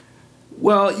have.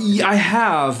 Well, yeah, I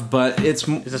have, but it's...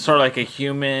 Is it sort of like a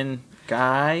human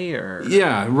guy, or...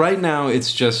 Yeah, right now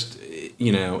it's just...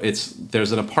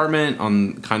 there's an apartment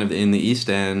on kind of in the East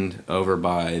End over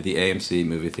by the AMC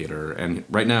movie theater. And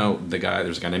right now,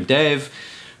 there's a guy named Dave,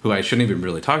 who I shouldn't even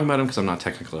really talk about him because I'm not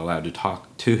technically allowed to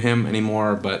talk to him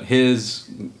anymore. But his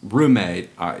roommate,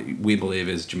 we believe,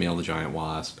 is Jamil the Giant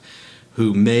Wasp,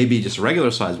 who may be just a regular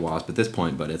sized wasp at this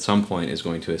point, but at some point is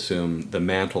going to assume the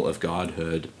mantle of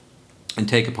godhood and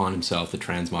take upon himself the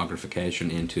transmogrification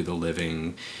into the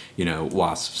living,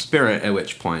 wasp spirit, at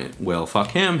which point we'll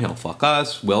fuck him, he'll fuck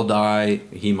us, we'll die,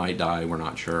 he might die, we're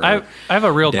not sure. I have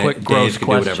a real quick gross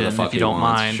question, if you don't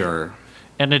mind. Sure.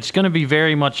 And it's going to be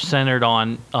very much centered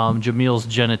on Jamil's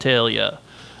genitalia.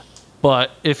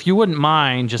 But if you wouldn't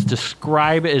mind, just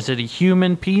describe it. Is it a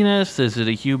human penis? Is it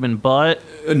a human butt?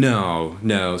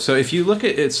 No. So if you look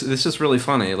at this is really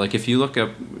funny. Like if you look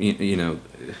up,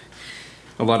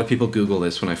 a lot of people Google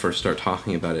this when I first start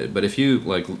talking about it, but if you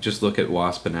just look at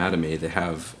wasp anatomy, they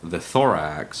have the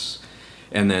thorax,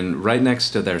 and then right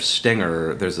next to their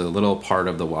stinger, there's a little part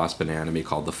of the wasp anatomy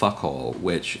called the fuckhole,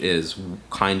 which is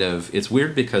kind of, it's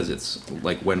weird because it's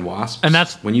like when wasps, and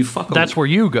when you fuck that's where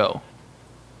you go.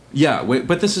 Yeah,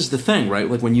 but this is the thing, right?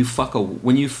 Like when you fuck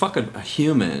a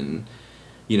human,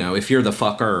 if you're the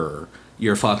fucker,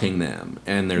 you're fucking them,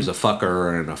 and there's a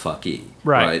fucker and a fucky,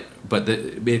 right? But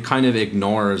it kind of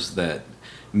ignores that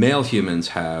male humans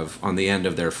have, on the end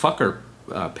of their fucker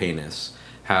penis,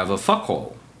 have a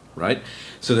fuckhole, right?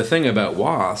 So the thing about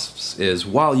wasps is,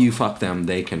 while you fuck them,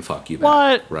 they can fuck you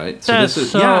back, right? So That's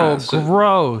so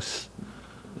gross.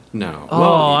 No. Oh,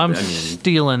 well, I'm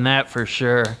stealing that for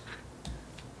sure.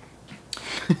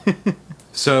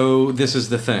 So this is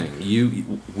the thing.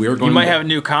 You might have a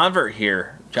new convert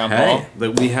here, John Paul.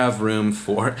 That we have room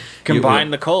for.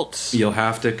 Combine the cults. You'll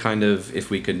have to kind of, if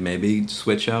we could maybe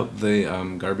switch out the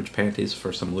garbage panties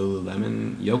for some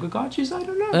Lululemon yoga gotchis. I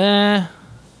don't know.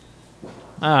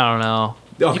 I don't know.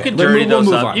 Okay, you can dirty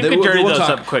those up. You can dirty those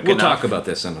up quick enough. We'll talk about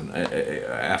this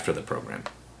after the program.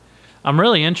 I'm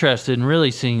really interested in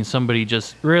really seeing somebody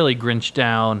just really Grinch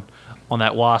down on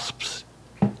that Wasp's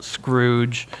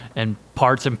Scrooge and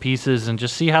parts and pieces, and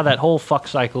just see how that whole fuck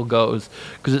cycle goes,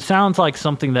 because it sounds like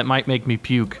something that might make me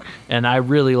puke, and I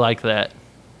really like that.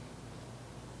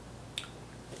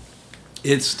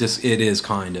 It is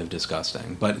kind of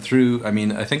disgusting, but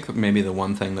I think maybe the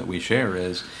one thing that we share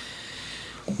is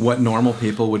what normal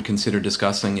people would consider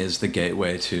disgusting is the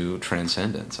gateway to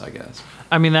transcendence, I guess.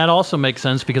 I mean, that also makes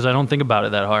sense because I don't think about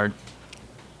it that hard.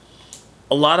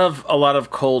 A lot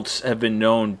of cults have been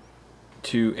known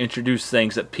to introduce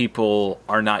things that people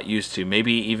are not used to,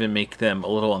 maybe even make them a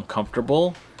little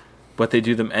uncomfortable, but they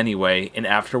do them anyway, and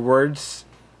afterwards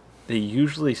they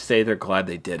usually say they're glad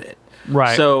they did it.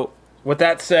 Right. So, with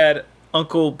that said,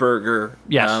 Uncle Burger,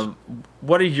 yes.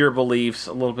 What are your beliefs,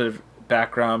 a little bit of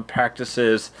background,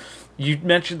 practices? You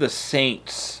mentioned the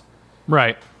saints.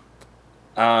 Right.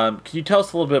 Can you tell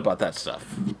us a little bit about that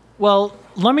stuff? Well,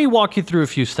 let me walk you through a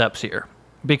few steps here.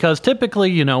 Because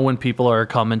typically, when people are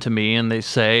coming to me and they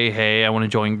say, hey, I want to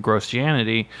join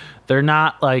Grossianity, they're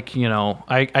not like, you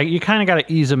kind of got to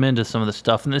ease them into some of the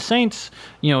stuff. And the Saints,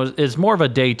 is more of a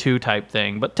day 2 type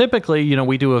thing. But typically,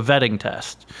 we do a vetting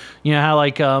test. You know how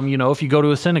like, if you go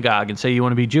to a synagogue and say you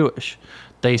want to be Jewish,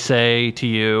 they say to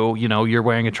you, you're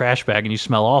wearing a trash bag and you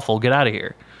smell awful, get out of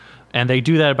here. And they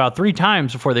do that about 3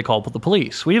 times before they call the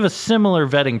police. We have a similar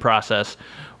vetting process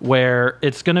where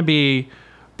it's going to be...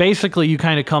 Basically, you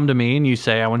kind of come to me and you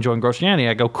say, I want to join Grossianity.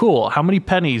 I go, cool. How many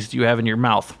pennies do you have in your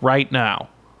mouth right now?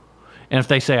 And if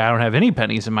they say, I don't have any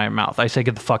pennies in my mouth, I say,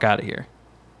 get the fuck out of here.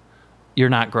 You're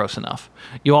not gross enough.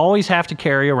 You always have to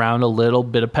carry around a little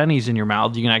bit of pennies in your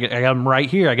mouth. I got them right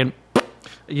here.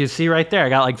 You see right there, I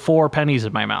got like 4 pennies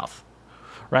in my mouth.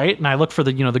 Right? And I look for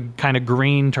the kind of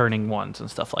green turning ones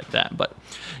and stuff like that. But,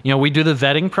 we do the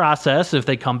vetting process. If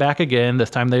they come back again, this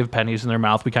time they have pennies in their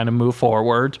mouth, we kind of move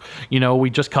forward. We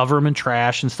just cover them in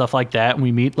trash and stuff like that. And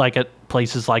we meet like at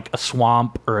places like a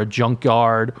swamp or a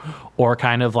junkyard or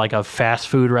kind of like a fast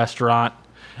food restaurant.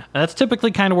 And that's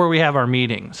typically kind of where we have our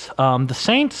meetings. The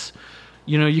Saints,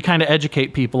 you kind of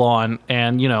educate people on.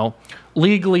 And,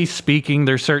 legally speaking,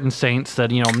 there's certain saints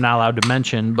that, I'm not allowed to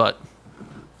mention, but...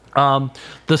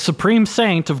 the supreme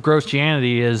saint of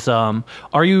Grossianity is,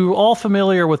 are you all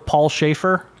familiar with Paul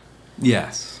Schaefer?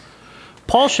 Yes.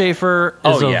 Paul Schaefer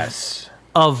is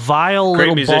a vile Great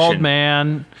little musician. bald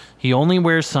man. He only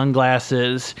wears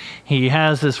sunglasses. He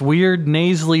has this weird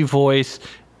nasally voice,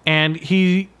 and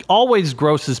he always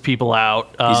grosses people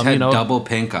out. He's had double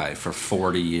pink eye for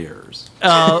 40 years.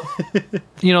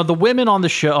 The women on the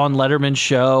show, on Letterman's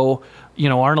show,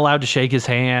 aren't allowed to shake his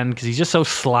hand because he's just so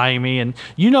slimy. And,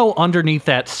 underneath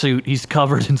that suit, he's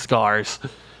covered in scars.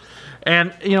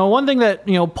 And, one thing that,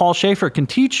 Paul Schaefer can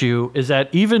teach you is that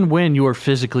even when you are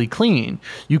physically clean,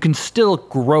 you can still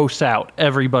gross out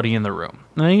everybody in the room.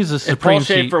 And he's a If supreme Paul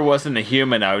Schaefer wasn't a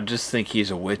human, I would just think he's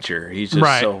a witcher. He's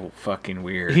just so fucking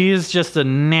weird. He is just a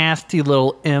nasty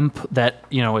little imp that,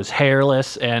 is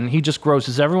hairless, and he just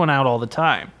grosses everyone out all the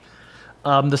time.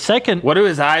 The second... What do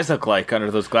his eyes look like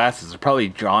under those glasses? They're probably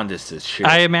jaundiced as shit.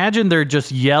 I imagine they're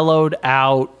just yellowed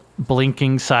out,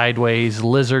 blinking sideways,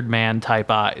 lizard man type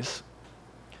eyes.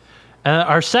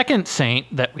 Our second saint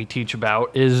that we teach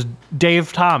about is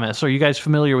Dave Thomas. Are you guys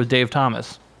familiar with Dave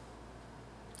Thomas?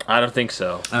 I don't think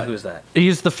so. Who's that?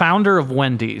 He's the founder of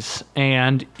Wendy's,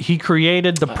 and he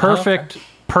created the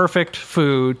perfect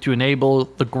food to enable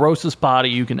the grossest body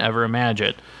you can ever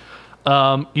imagine.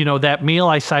 That meal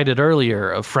I cited earlier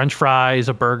of French fries,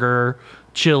 a burger,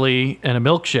 chili, and a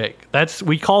milkshake.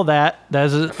 We call that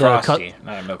Frosty,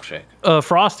 not a milkshake.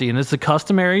 Frosty, and it's the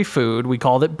customary food. We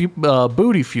call it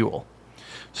booty fuel.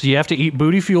 So you have to eat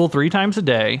booty fuel 3 times a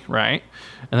day, right?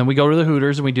 And then we go to the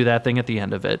Hooters and we do that thing at the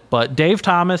end of it. But Dave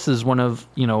Thomas is one of,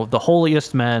 the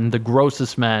holiest men, the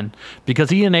grossest men, because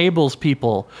he enables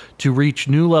people to reach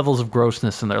new levels of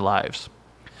grossness in their lives.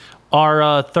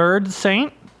 Our third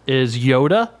saint is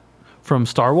Yoda from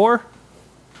Star Wars.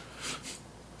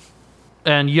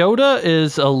 And Yoda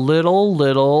is a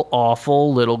little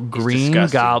awful little green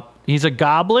goblin. He's a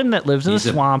goblin that lives in a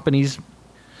swamp, and he's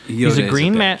a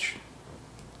green man.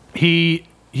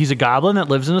 He's a goblin that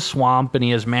lives in a swamp, and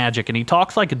he has magic, and he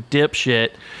talks like a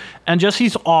dipshit, and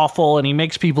he's awful, and he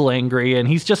makes people angry, and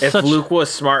he's just If Luke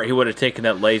was smart, he would have taken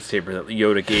that lightsaber that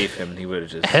Yoda gave him, and he would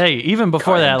have just... Hey, even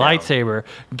before that lightsaber,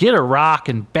 get a rock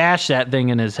and bash that thing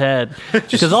in his head.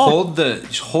 Just hold the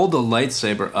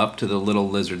lightsaber up to the little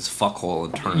lizard's fuckhole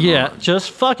and turn it on. Just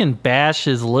fucking bash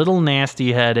his little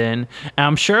nasty head in. And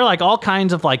I'm sure like all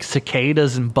kinds of like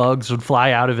cicadas and bugs would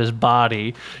fly out of his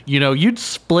body.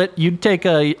 You'd take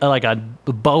a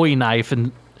Bowie knife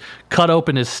and cut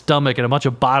open his stomach, and a bunch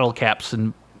of bottle caps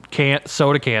and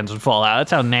soda cans would fall out.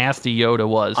 That's how nasty Yoda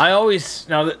was.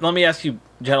 Let me ask you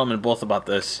gentlemen both about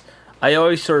this. I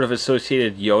always sort of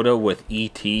associated Yoda with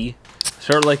E.T.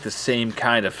 Sort of like the same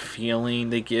kind of feeling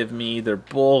they give me. They're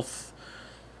both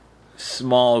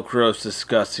small, gross,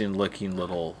 disgusting looking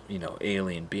little,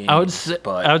 alien beings. I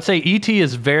would say E.T.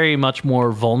 is very much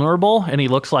more vulnerable, and he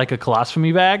looks like a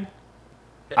colostomy bag.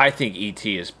 I think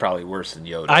E.T. is probably worse than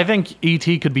Yoda. I think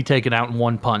E.T. could be taken out in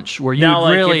one punch, where you now,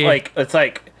 really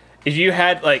if you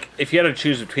had to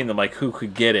choose between them, like who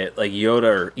could get it, like Yoda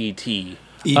or E.T.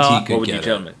 E.T. What could would you get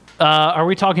tell it. me? Are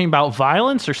we talking about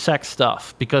violence or sex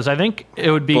stuff? Because I think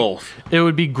it would be Both. It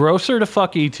would be grosser to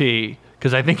fuck E.T.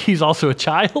 because I think he's also a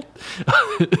child,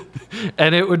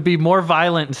 and it would be more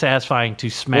violent and satisfying to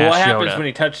smash What happens Yoda. when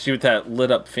he touches you with that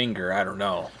lit up finger? I don't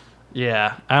know.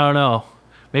 Yeah, I don't know.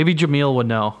 Maybe Jamil would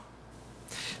know.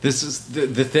 This is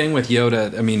the thing with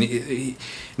Yoda. I mean,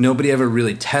 nobody ever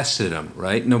really tested him,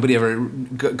 right? Nobody ever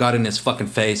got in his fucking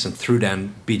face and threw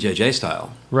down BJJ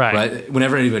style, Right.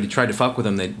 Whenever anybody tried to fuck with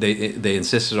him, they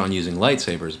insisted on using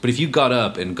lightsabers. But if you got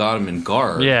up and got him in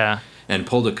guard, Yeah. and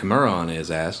pulled a Kimura on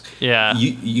his ass, Yeah.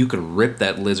 you could rip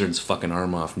that lizard's fucking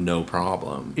arm off, no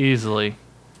problem. Easily.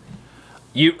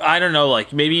 I don't know,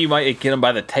 like maybe you might get him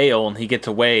by the tail and he gets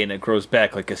away and it grows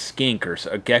back like a skink or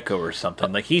a gecko or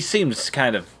something. Like he seems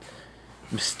kind of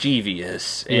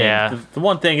mischievous. And Yeah. The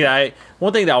one thing that I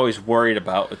always worried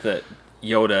about with the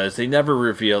Yoda is they never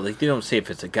reveal. Like they don't say if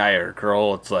it's a guy or a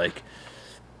girl. It's like,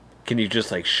 can you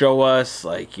just like show us?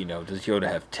 Like does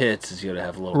Yoda have tits? Does Yoda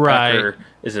have a little Right. pecker?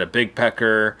 Is it a big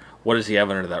pecker? What does he have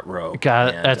under that robe?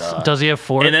 God, And, does he have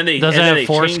and then they- does and it then have they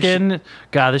foreskin?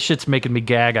 God, this shit's making me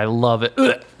gag. I love it.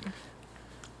 Ugh.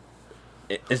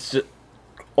 It's just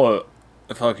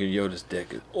fucking Yoda's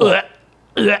dick. Ugh.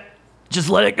 Ugh. Just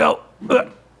let it go.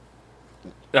 Ugh.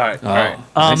 All right.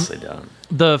 Nicely done.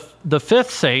 The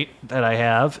fifth saint that I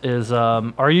have is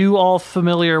are you all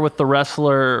familiar with the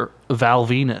wrestler Val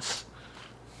Venus?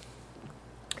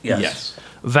 Yes.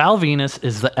 Val Venus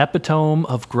is the epitome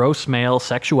of gross male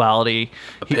sexuality.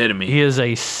 Epitome. He is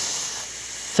a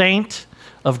saint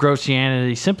of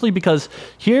grossianity simply because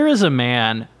here is a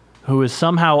man who is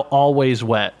somehow always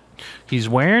wet. He's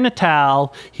wearing a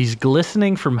towel. He's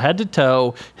glistening from head to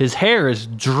toe. His hair is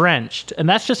drenched. And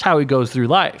that's just how he goes through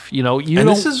life. You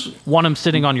don't want him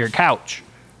sitting on your couch.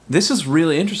 This is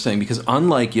really interesting because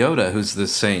unlike Yoda, who's the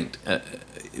saint,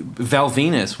 Val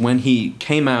Venus, when he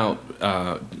came out,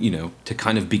 to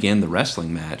kind of begin the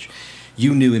wrestling match,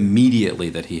 you knew immediately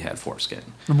that he had foreskin.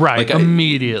 Right,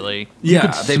 immediately. You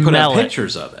Yeah, could they put out smell it.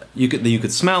 pictures of it. You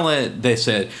could smell it. They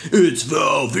said it's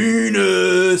Val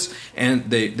Venus, and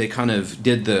they kind of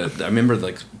did I remember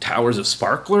like towers of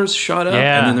sparklers shot up,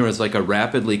 Yeah. and then there was like a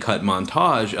rapidly cut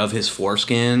montage of his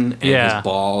foreskin and Yeah. his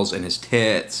balls and his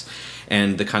tits.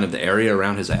 And the kind of the area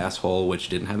around his asshole, which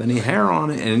didn't have any hair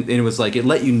on it, and it was like it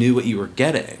let you knew what you were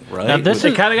getting, right? Now, this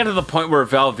It kind of got to the point where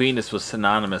Val Venus was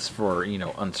synonymous for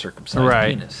uncircumcised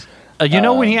Right. penis.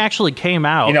 When he actually came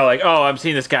out, I'm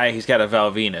seeing this guy. He's got a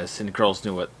Val Venus, and girls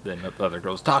knew what the other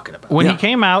girls talking about. when Yeah. he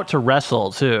came out to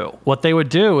wrestle too, what they would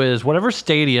do is whatever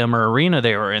stadium or arena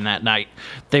they were in that night,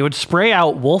 they would spray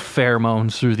out wolf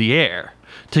pheromones through the air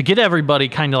to get everybody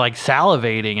kind of like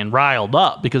salivating and riled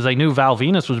up because they knew Val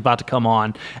Venus was about to come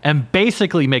on and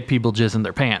basically make people jizz in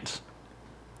their pants.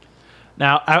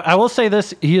 Now, I will say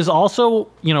this. He is also,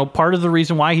 part of the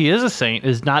reason why he is a saint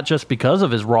is not just because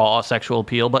of his raw sexual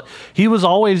appeal, but he was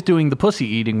always doing the pussy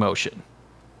eating motion.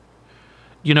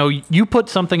 You put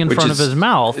something in front of his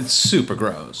mouth. It's super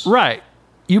gross. Right.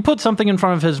 You put something in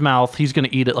front of his mouth, he's going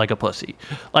to eat it like a pussy.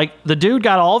 Like, the dude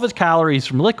got all of his calories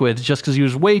from liquids just because he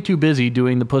was way too busy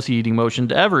doing the pussy eating motion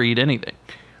to ever eat anything.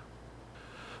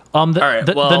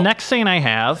 The next saint I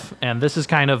have, and this is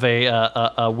kind of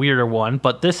a weirder one,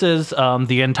 but this is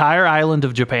the entire island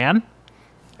of Japan.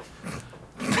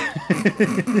 In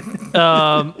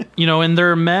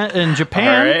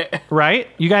Japan, All right. right?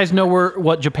 You guys know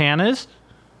what Japan is?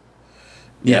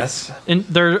 Yes. And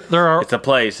there are It's a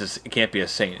place. It can't be a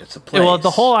saint. It's a place. well,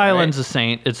 the whole right? island's a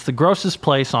saint. It's the grossest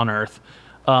place on earth.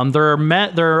 There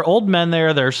are old men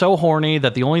there. They're so horny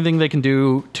that the only thing they can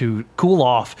do to cool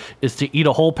off is to eat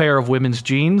a whole pair of women's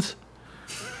jeans.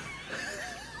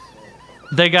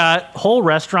 They got whole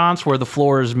restaurants where the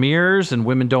floor is mirrors and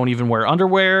women don't even wear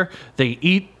underwear. They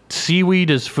eat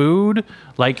seaweed as food.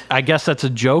 Like, I guess that's a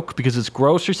joke because it's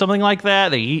gross or something like that.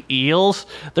 They eat eels.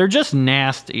 They're just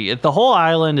nasty. The whole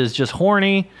island is just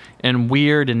horny and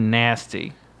weird and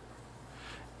nasty.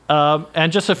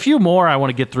 And just a few more I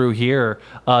want to get through here.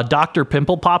 Dr.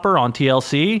 Pimple Popper on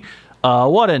TLC.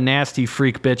 What a nasty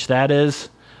freak bitch that is.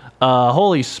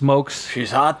 Holy smokes.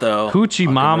 She's hot though. Hoochie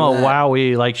I'll mama give her that.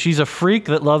 wowie. Like, she's a freak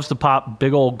that loves to pop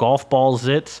big old golf ball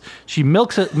zits. She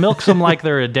milks them like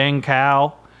they're a dang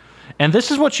cow. And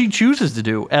this is what she chooses to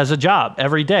do as a job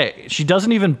every day. She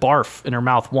doesn't even barf in her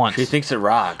mouth once. She thinks it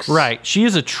rocks. Right. She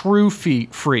is a true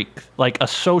freak, like a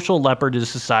social leopard to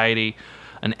society,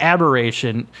 an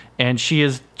aberration, and she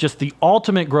is just the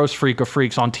ultimate gross freak of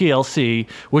freaks on TLC,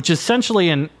 which is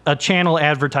essentially a channel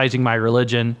advertising my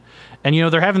religion. And, you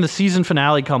know, they're having the season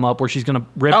finale come up where she's going to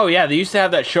rip... Oh, yeah, they used to have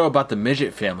that show about the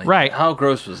midget family. Right. How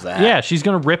gross was that? Yeah, she's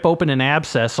going to rip open an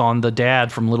abscess on the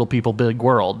dad from Little People, Big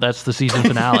World. That's the season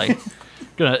finale.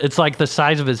 It's like the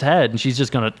size of his head, and she's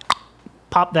just going to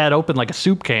pop that open like a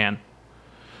soup can.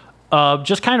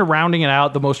 Just kind of rounding it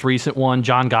out, the most recent one,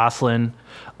 John Gosselin.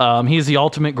 He's the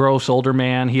ultimate gross older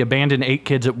man. He abandoned 8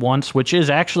 kids at once, which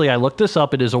is actually, I looked this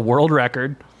up, it is a world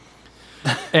record.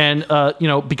 And, you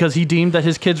know, because he deemed that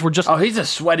his kids were just... Oh, he's a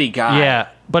sweaty guy. Yeah,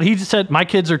 but he just said, my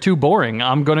kids are too boring.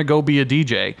 I'm going to go be a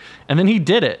DJ. And then he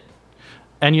did it.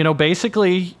 And, you know,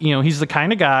 basically, you know, he's the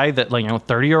kind of guy that, like, you know,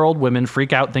 30-year-old women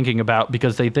freak out thinking about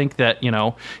because they think that, you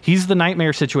know, he's the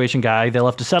nightmare situation guy they'll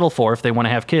have to settle for if they want to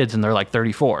have kids and they're like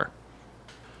 34.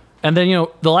 And then, you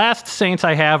know, the last saints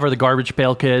I have are the Garbage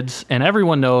Pail Kids, and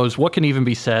everyone knows what can even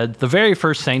be said. The very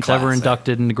first saints ever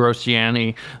inducted into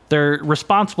Grossianity. They're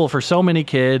responsible for so many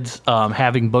kids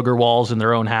having booger walls in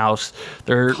their own house.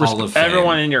 They're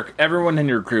everyone in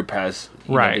your group has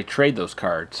right. They trade those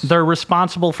cards. They're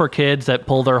responsible for kids that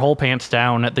pull their whole pants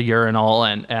down at the urinal,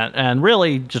 and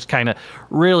really just kind of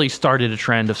really started a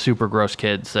trend of super gross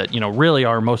kids that, you know, really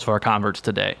are most of our converts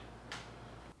today.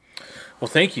 Well,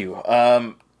 thank you.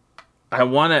 I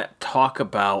want to talk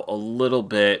about a little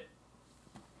bit,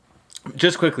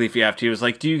 just quickly if you have to. It was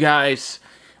like, do you guys,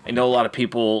 I know a lot of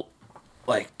people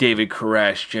like David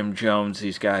Koresh, Jim Jones,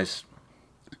 these guys,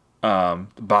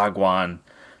 Bhagwan,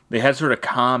 they had sort of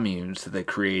communes that they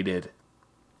created,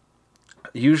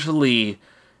 usually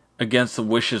against the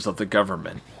wishes of the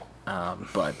government.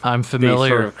 But I'm familiar.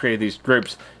 They sort of created these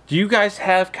groups. Do you guys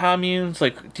have communes?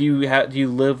 Like, do you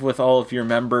live with all of your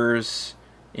members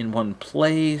in one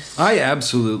place? I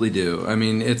absolutely do. I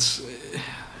mean, it's...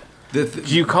 Do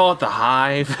you call it the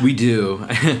Hive? We do.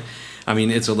 I mean,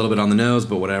 it's a little bit on the nose,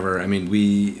 but whatever. I mean,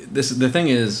 the thing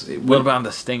is... What about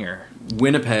the Stinger?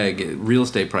 Winnipeg, real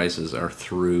estate prices are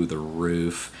through the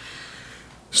roof.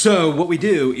 So what we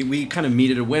do, we kind of meet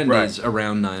at a Wendy's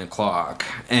around 9 o'clock.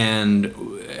 And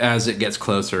as it gets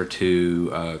closer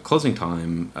to closing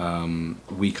time,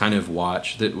 we kind of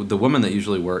watch. The woman that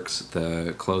usually works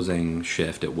the closing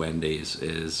shift at Wendy's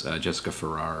is Jessica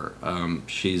Farrar.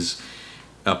 She's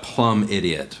a plumb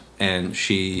idiot, and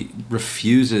she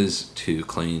refuses to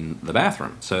clean the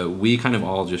bathroom. So we kind of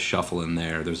all just shuffle in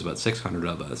there. There's about 600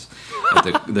 of us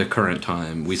at the current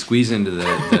time. We squeeze into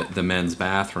the men's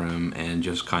bathroom and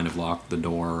just kind of lock the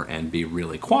door and be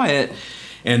really quiet.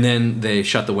 And then they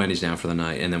shut the Wendy's down for the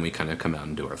night, and then we kind of come out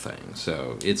and do our thing.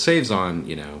 So it saves on,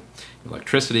 you know,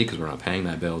 electricity because we're not paying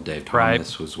that bill. Dave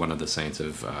Thomas was one of the saints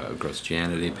of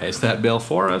Grossianity, pays that bill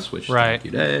for us, which thank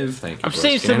you, Dave. Thank you. I'm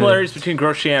seeing similarities between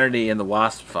Grossianity and the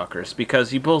Wasp Fuckers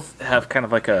because you both have kind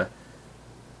of like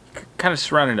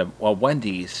surrounded a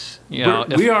Wendy's. You know,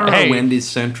 we are a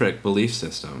Wendy's-centric belief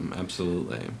system,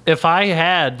 absolutely. If I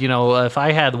had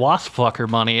Wasp Fucker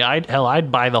money,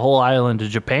 I'd buy the whole island of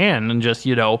Japan and just,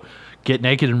 you know, get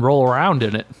naked and roll around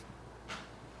in it.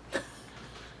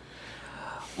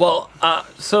 Well,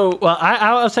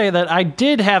 I'll say that I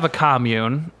did have a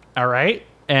commune, all right?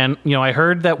 And, you know, I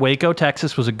heard that Waco,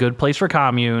 Texas was a good place for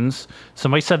communes.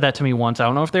 Somebody said that to me once. I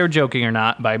don't know if they were joking or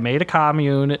not, but I made a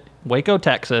commune at Waco,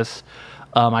 Texas.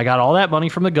 I got all that money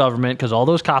from the government because all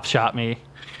those cops shot me.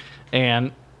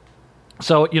 And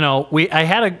so, you know, I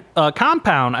had a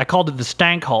compound. I called it the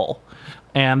Stank Hole.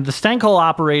 And the Stank Hole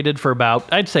operated for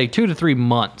about, I'd say, 2 to 3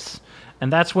 months.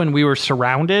 And that's when we were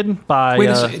surrounded by... Wait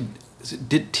a second.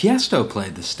 Did Tiesto play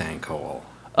the Stank Hole?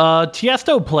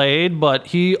 Tiesto played, but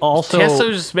he also...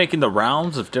 Tiesto's just making the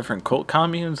rounds of different cult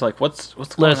communes? Like, what's going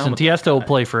on? Listen, Tiesto will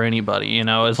play for anybody, you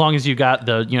know, as long as you got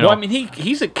the, you know... Well, I mean,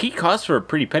 he costs for a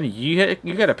pretty penny. You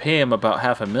got to pay him about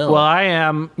 $500,000. Well, I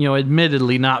am, you know,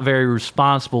 admittedly not very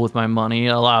responsible with my money.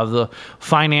 A lot of the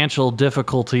financial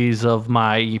difficulties of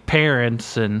my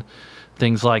parents and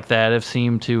things like that have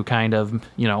seemed to kind of,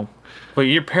 you know... But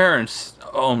your parents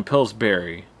own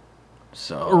Pillsbury.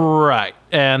 So right,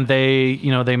 and they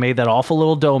made that awful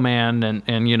little dough man,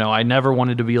 and you know, I never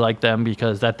wanted to be like them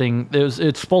because that thing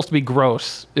it's supposed to be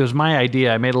gross. It was my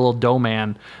idea. I made a little dough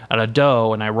man out of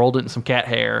dough, and I rolled it in some cat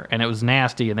hair, and it was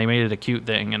nasty, and they made it a cute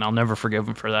thing, and I'll never forgive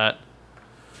them for that.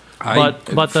 But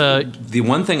the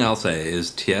one thing I'll say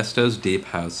is Tiesto's Deep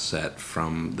House set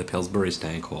from the Pillsbury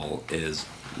Stank Hole is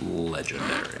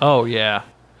legendary. Oh yeah.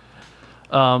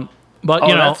 But,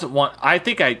 that's one. I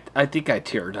think I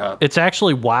teared up. it's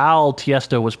actually while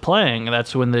Tiesto was playing,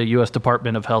 that's when the U.S.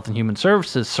 Department of Health and Human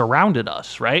Services surrounded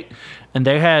us, right? And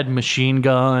they had machine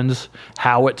guns,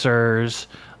 howitzers.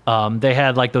 They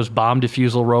had like those bomb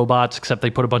defusal robots, except they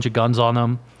put a bunch of guns on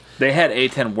them. They had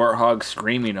A-10 Warthog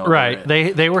screaming over it.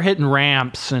 They were hitting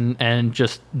ramps and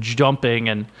just jumping,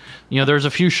 and there's a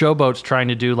few showboats trying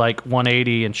to do like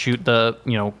 180 and shoot the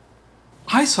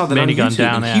I saw that on minigun YouTube,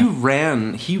 down,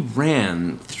 and he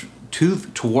ran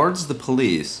towards the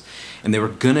police, and they were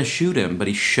gonna shoot him, but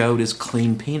he showed his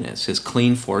clean penis, his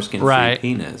clean foreskin-free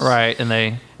penis. Right, and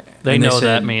they And know said,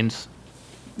 that means.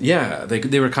 Yeah,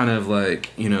 they were kind of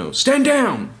like, stand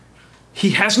down.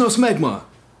 He has no smegma.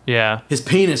 Yeah. His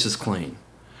penis is clean.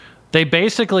 They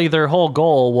basically, their whole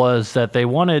goal was that they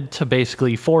wanted to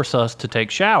basically force us to take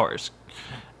showers.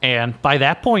 And by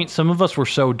that point, some of us were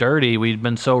so dirty, we'd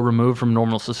been so removed from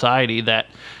normal society that,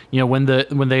 when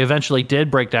they eventually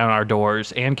did break down our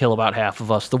doors and kill about half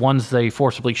of us, the ones they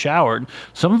forcibly showered,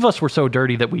 some of us were so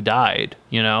dirty that we died,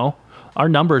 Our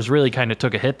numbers really kind of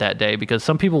took a hit that day because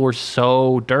some people were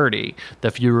so dirty that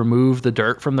if you remove the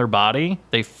dirt from their body,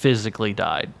 they physically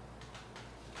died.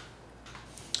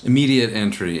 Immediate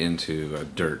entry into a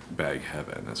dirt bag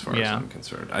heaven, as far as Yeah. I'm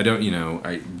concerned. I don't,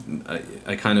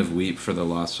 I kind of weep for the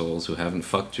lost souls who haven't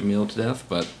fucked Jamil to death,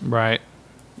 but Right.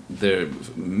 there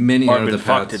many Or are been the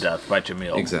fucked paths. to death by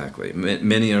Jamil. Exactly,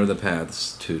 many are the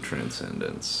paths to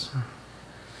transcendence.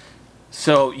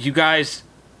 So you guys,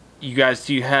 do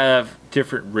you have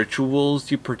different rituals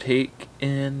you partake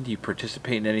in? Do you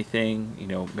participate in anything?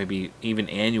 Maybe even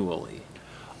annually.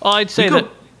 Well, I'd say You go- that.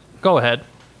 Go ahead.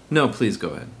 No, please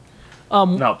go ahead.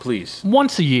 No, please.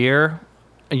 Once a year,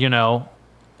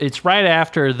 it's right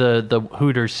after the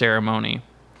Hooters ceremony,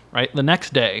 right? The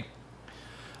next day,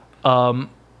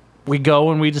 we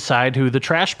go and we decide who the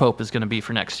trash pope is going to be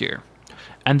for next year.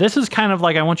 And this is kind of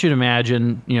like, I want you to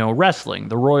imagine, wrestling,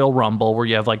 the Royal Rumble, where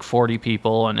you have like 40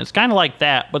 people, and it's kind of like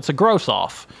that, but it's a gross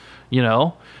off,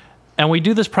 And we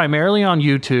do this primarily on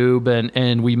YouTube,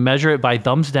 and we measure it by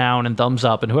thumbs down and thumbs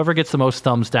up, and whoever gets the most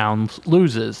thumbs down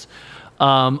loses.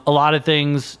 A lot of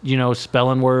things,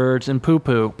 spelling words and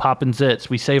poo-poo, popping zits.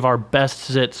 We save our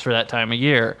best zits for that time of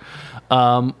year.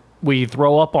 We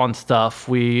throw up on stuff.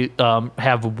 We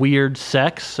have weird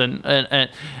sex, and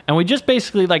we just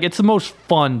basically, like, it's the most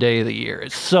fun day of the year.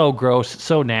 It's so gross, it's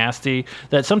so nasty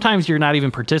that sometimes you're not even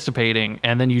participating,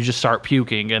 and then you just start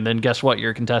puking, and then guess what?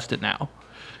 You're a contestant now.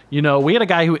 We had a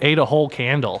guy who ate a whole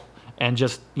candle and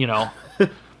just,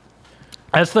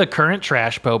 as the current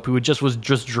trash pope who was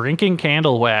just drinking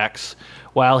candle wax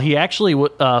while he actually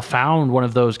found one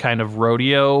of those kind of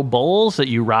rodeo bulls that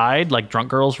you ride, like drunk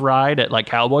girls ride at like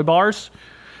cowboy bars.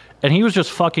 And he was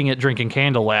just fucking it, drinking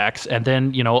candle wax. And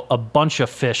then, a bunch of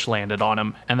fish landed on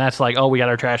him. And that's like, oh, we got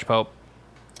our trash pope.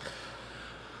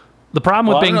 The problem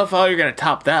with I don't know how you're going to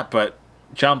top that, but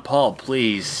John Paul,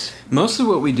 please. Most of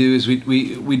what we do is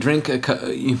we drink a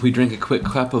quick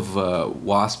cup of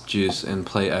wasp juice and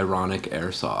play ironic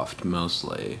airsoft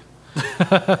mostly.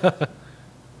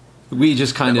 We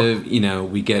just kind of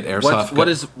we get airsoft.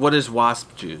 What is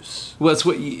wasp juice? Well, it's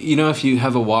what if you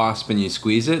have a wasp and you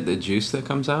squeeze it, the juice that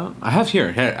comes out. I have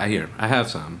I have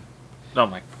some. Oh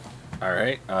my! All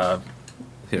right.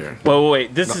 Here. Well,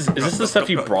 wait. Is this the stuff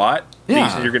you brought?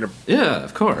 Yeah. You're gonna. Yeah,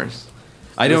 of course.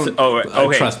 I don't.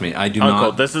 Okay. Trust me, I do Uncle,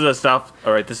 not. this is the stuff.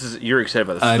 All right. You're excited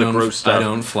about this. This is the gross stuff. I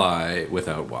don't fly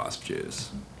without wasp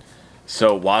juice.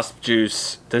 So wasp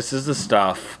juice. This is the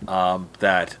stuff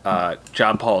that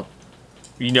John Paul.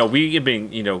 We have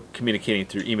been communicating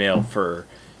through email for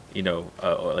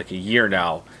like a year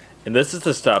now, and this is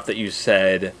the stuff that you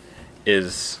said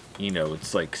is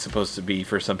it's like supposed to be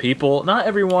for some people, not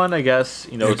everyone, I guess.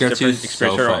 It's different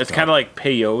experience. So it's kind of like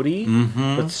peyote,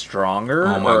 but stronger,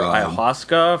 Oh my or God.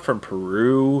 ayahuasca from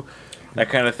Peru, that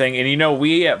kind of thing. And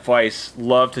we at Vice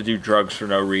love to do drugs for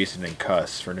no reason and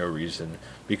cuss for no reason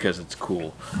because it's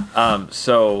cool.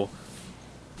 So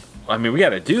I mean, we got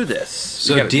to do this.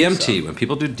 So DMT, when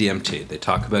people do DMT, they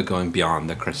talk about going beyond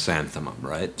the chrysanthemum,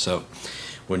 right? So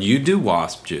when you do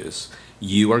wasp juice,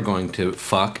 you are going to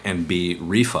fuck and be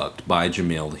refucked by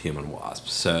Jamil the human wasp.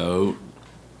 So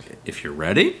if you're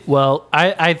ready. Well,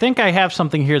 I think I have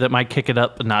something here that might kick it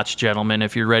up a notch, gentlemen,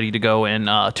 if you're ready to go in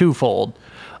twofold.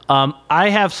 I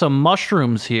have some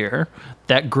mushrooms here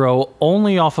that grow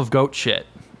only off of goat shit,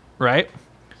 right?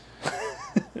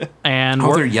 And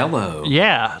they're yellow.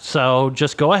 Yeah, so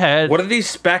just go ahead. What are these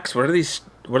specks? What are these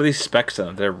specks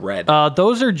on? They're red.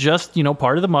 Those are just,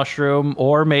 part of the mushroom,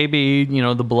 or maybe,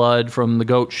 the blood from the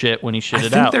goat shit when he shit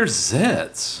it out. I think they're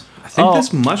zits. think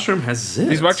this mushroom has zits.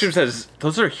 These mushrooms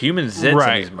those are human zits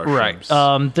in these mushrooms.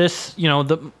 Right. This,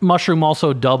 the mushroom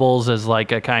also doubles as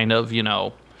like a kind of,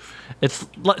 it's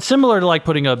similar to like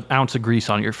putting an ounce of grease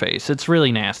on your face. It's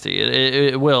really nasty.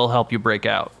 It will help you break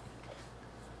out.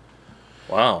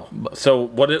 Wow. So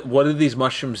what do these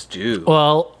mushrooms do?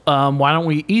 Well, why don't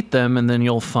we eat them and then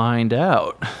you'll find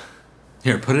out.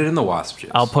 Here, put it in the wasp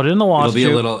juice. I'll put it in the wasp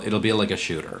juice. It'll be like a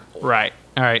shooter. Right.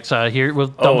 All right. So here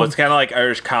we'll. It's kind of like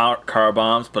Irish car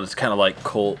bombs, but it's kind of like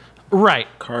Colt. Right.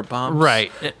 Car bombs.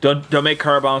 Right. Don't make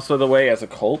car bombs, by the way, as a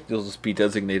cult. You'll just be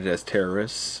designated as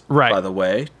terrorists. Right. By the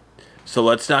way, so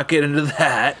let's not get into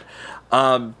that.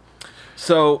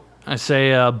 So I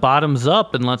say bottoms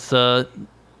up and let's.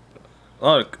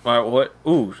 Look, what?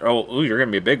 Ooh, you're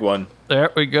gonna be a big one. There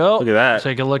we go. Look at that.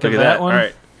 Take a look at that one. All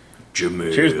right.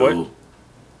 Jamil. Cheers, boy.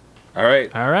 All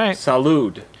right.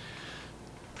 Salud.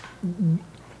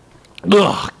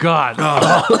 Oh God.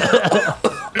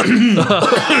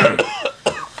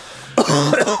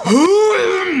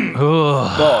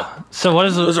 Oh, so what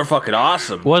is those are fucking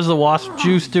awesome. What does the wasp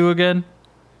juice do again?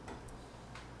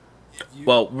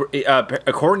 Well,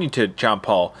 according to John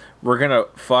Paul, we're gonna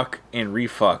fuck and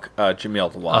refuck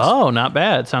Jamil the Wasp. Oh, not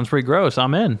bad. Sounds pretty gross.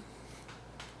 I'm in.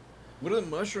 What do the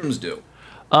mushrooms do?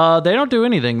 They don't do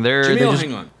anything.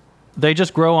 Hang on. They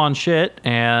just grow on shit,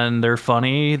 and they're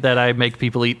funny that I make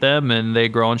people eat them, and they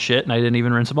grow on shit, and I didn't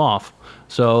even rinse them off.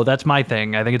 So that's my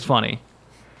thing. I think it's funny.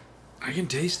 I can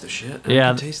taste the shit. Yeah.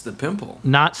 I can taste the pimple.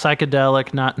 Not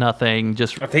psychedelic, not nothing.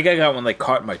 Just I think I got one like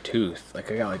caught in my tooth. Like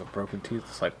I got like a broken tooth.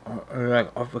 It's like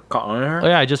caught on her. Oh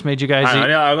yeah, I just made you guys eat. I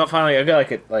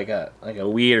got like a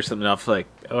weed or something else. Like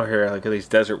here, like these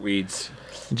desert weeds.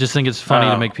 I just think it's funny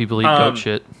to make people eat goat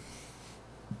shit.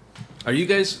 Are you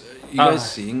guys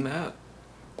seeing that?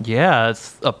 Yeah,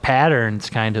 it's a pattern. It's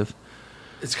kind of.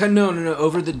 It's kind of no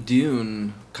over the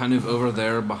dune, kind of over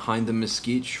there behind the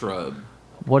mesquite shrub.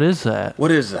 What is that? What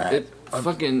is that?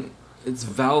 It's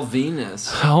Val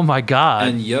Venus Oh my God.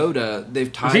 and Yoda.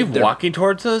 They've tied. Is he walking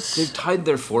towards us? They've tied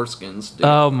their foreskins. Dude.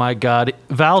 Oh my God.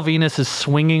 Val Venus is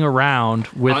swinging around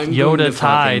with I'm Yoda going to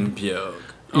tied. fucking puke.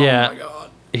 Oh Yeah. my God.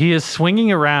 He is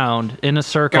swinging around in a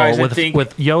circle Guys, I with think-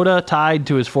 Yoda tied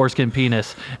to his foreskin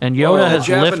penis, and Yoda has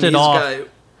lifted off. Guy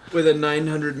with a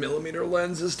 900mm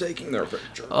lens is taking their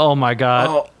picture. Oh my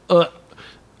God!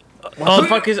 What the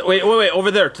fuck is it? Wait, over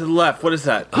there to the left. What is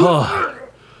that?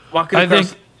 Walking I across.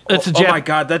 think it's a Oh my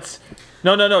God, that's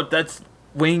no. That's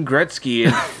Wayne Gretzky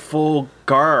in full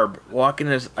garb walking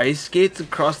his ice skates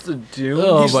across the dune.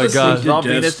 Oh He's my listening God. to Val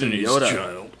Venus and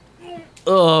Yoda.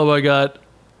 Oh my God!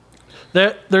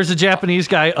 There's a Japanese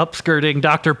guy upskirting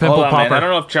Dr. Pimple Hold on, Popper. man. I don't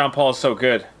know if John Paul is so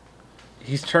good.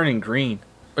 He's turning green.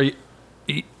 Are you,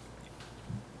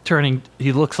 turning?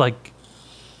 He looks like.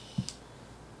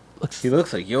 He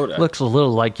looks like Yoda. Looks a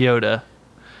little like Yoda.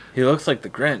 He looks like the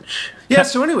Grinch. Yeah.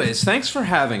 So, anyways, thanks for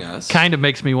having us. Kind of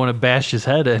makes me want to bash his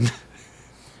head in.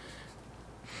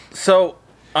 So,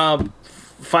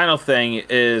 final thing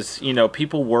is,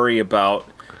 people worry about.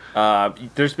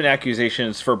 There's been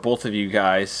accusations for both of you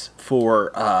guys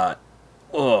for.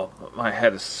 My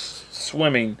head is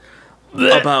swimming.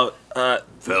 About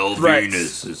Val threats.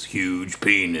 Venus' huge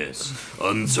penis,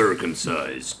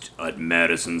 uncircumcised, at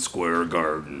Madison Square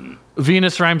Garden.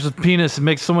 Venus rhymes with penis. It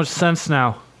makes so much sense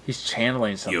now. He's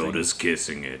channeling something. Yoda's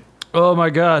kissing it. Oh my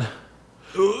God!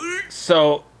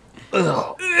 So,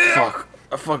 fuck,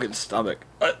 a fucking stomach.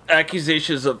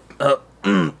 Accusations of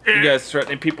you guys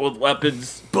threatening people with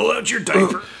weapons. Pull out your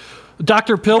diaper.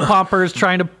 Dr. Pill Popper is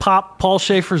trying to pop Paul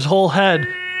Schaefer's whole head.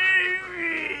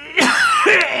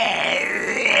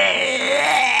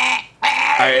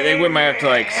 I think we might have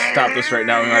to stop this right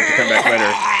now. We might have to come back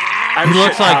later. He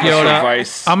looks like Yoda.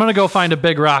 Advice. I'm gonna go find a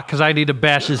big rock because I need to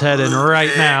bash his head in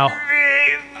right now.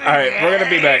 All right, we're gonna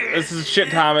be back. This is Shit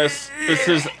Thomas. This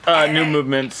is New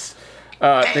Movements.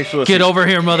 Thanks for listening. Get over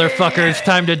here, motherfucker! It's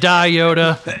time to die,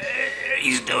 Yoda.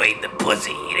 He's doing the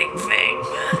pussy eating thing.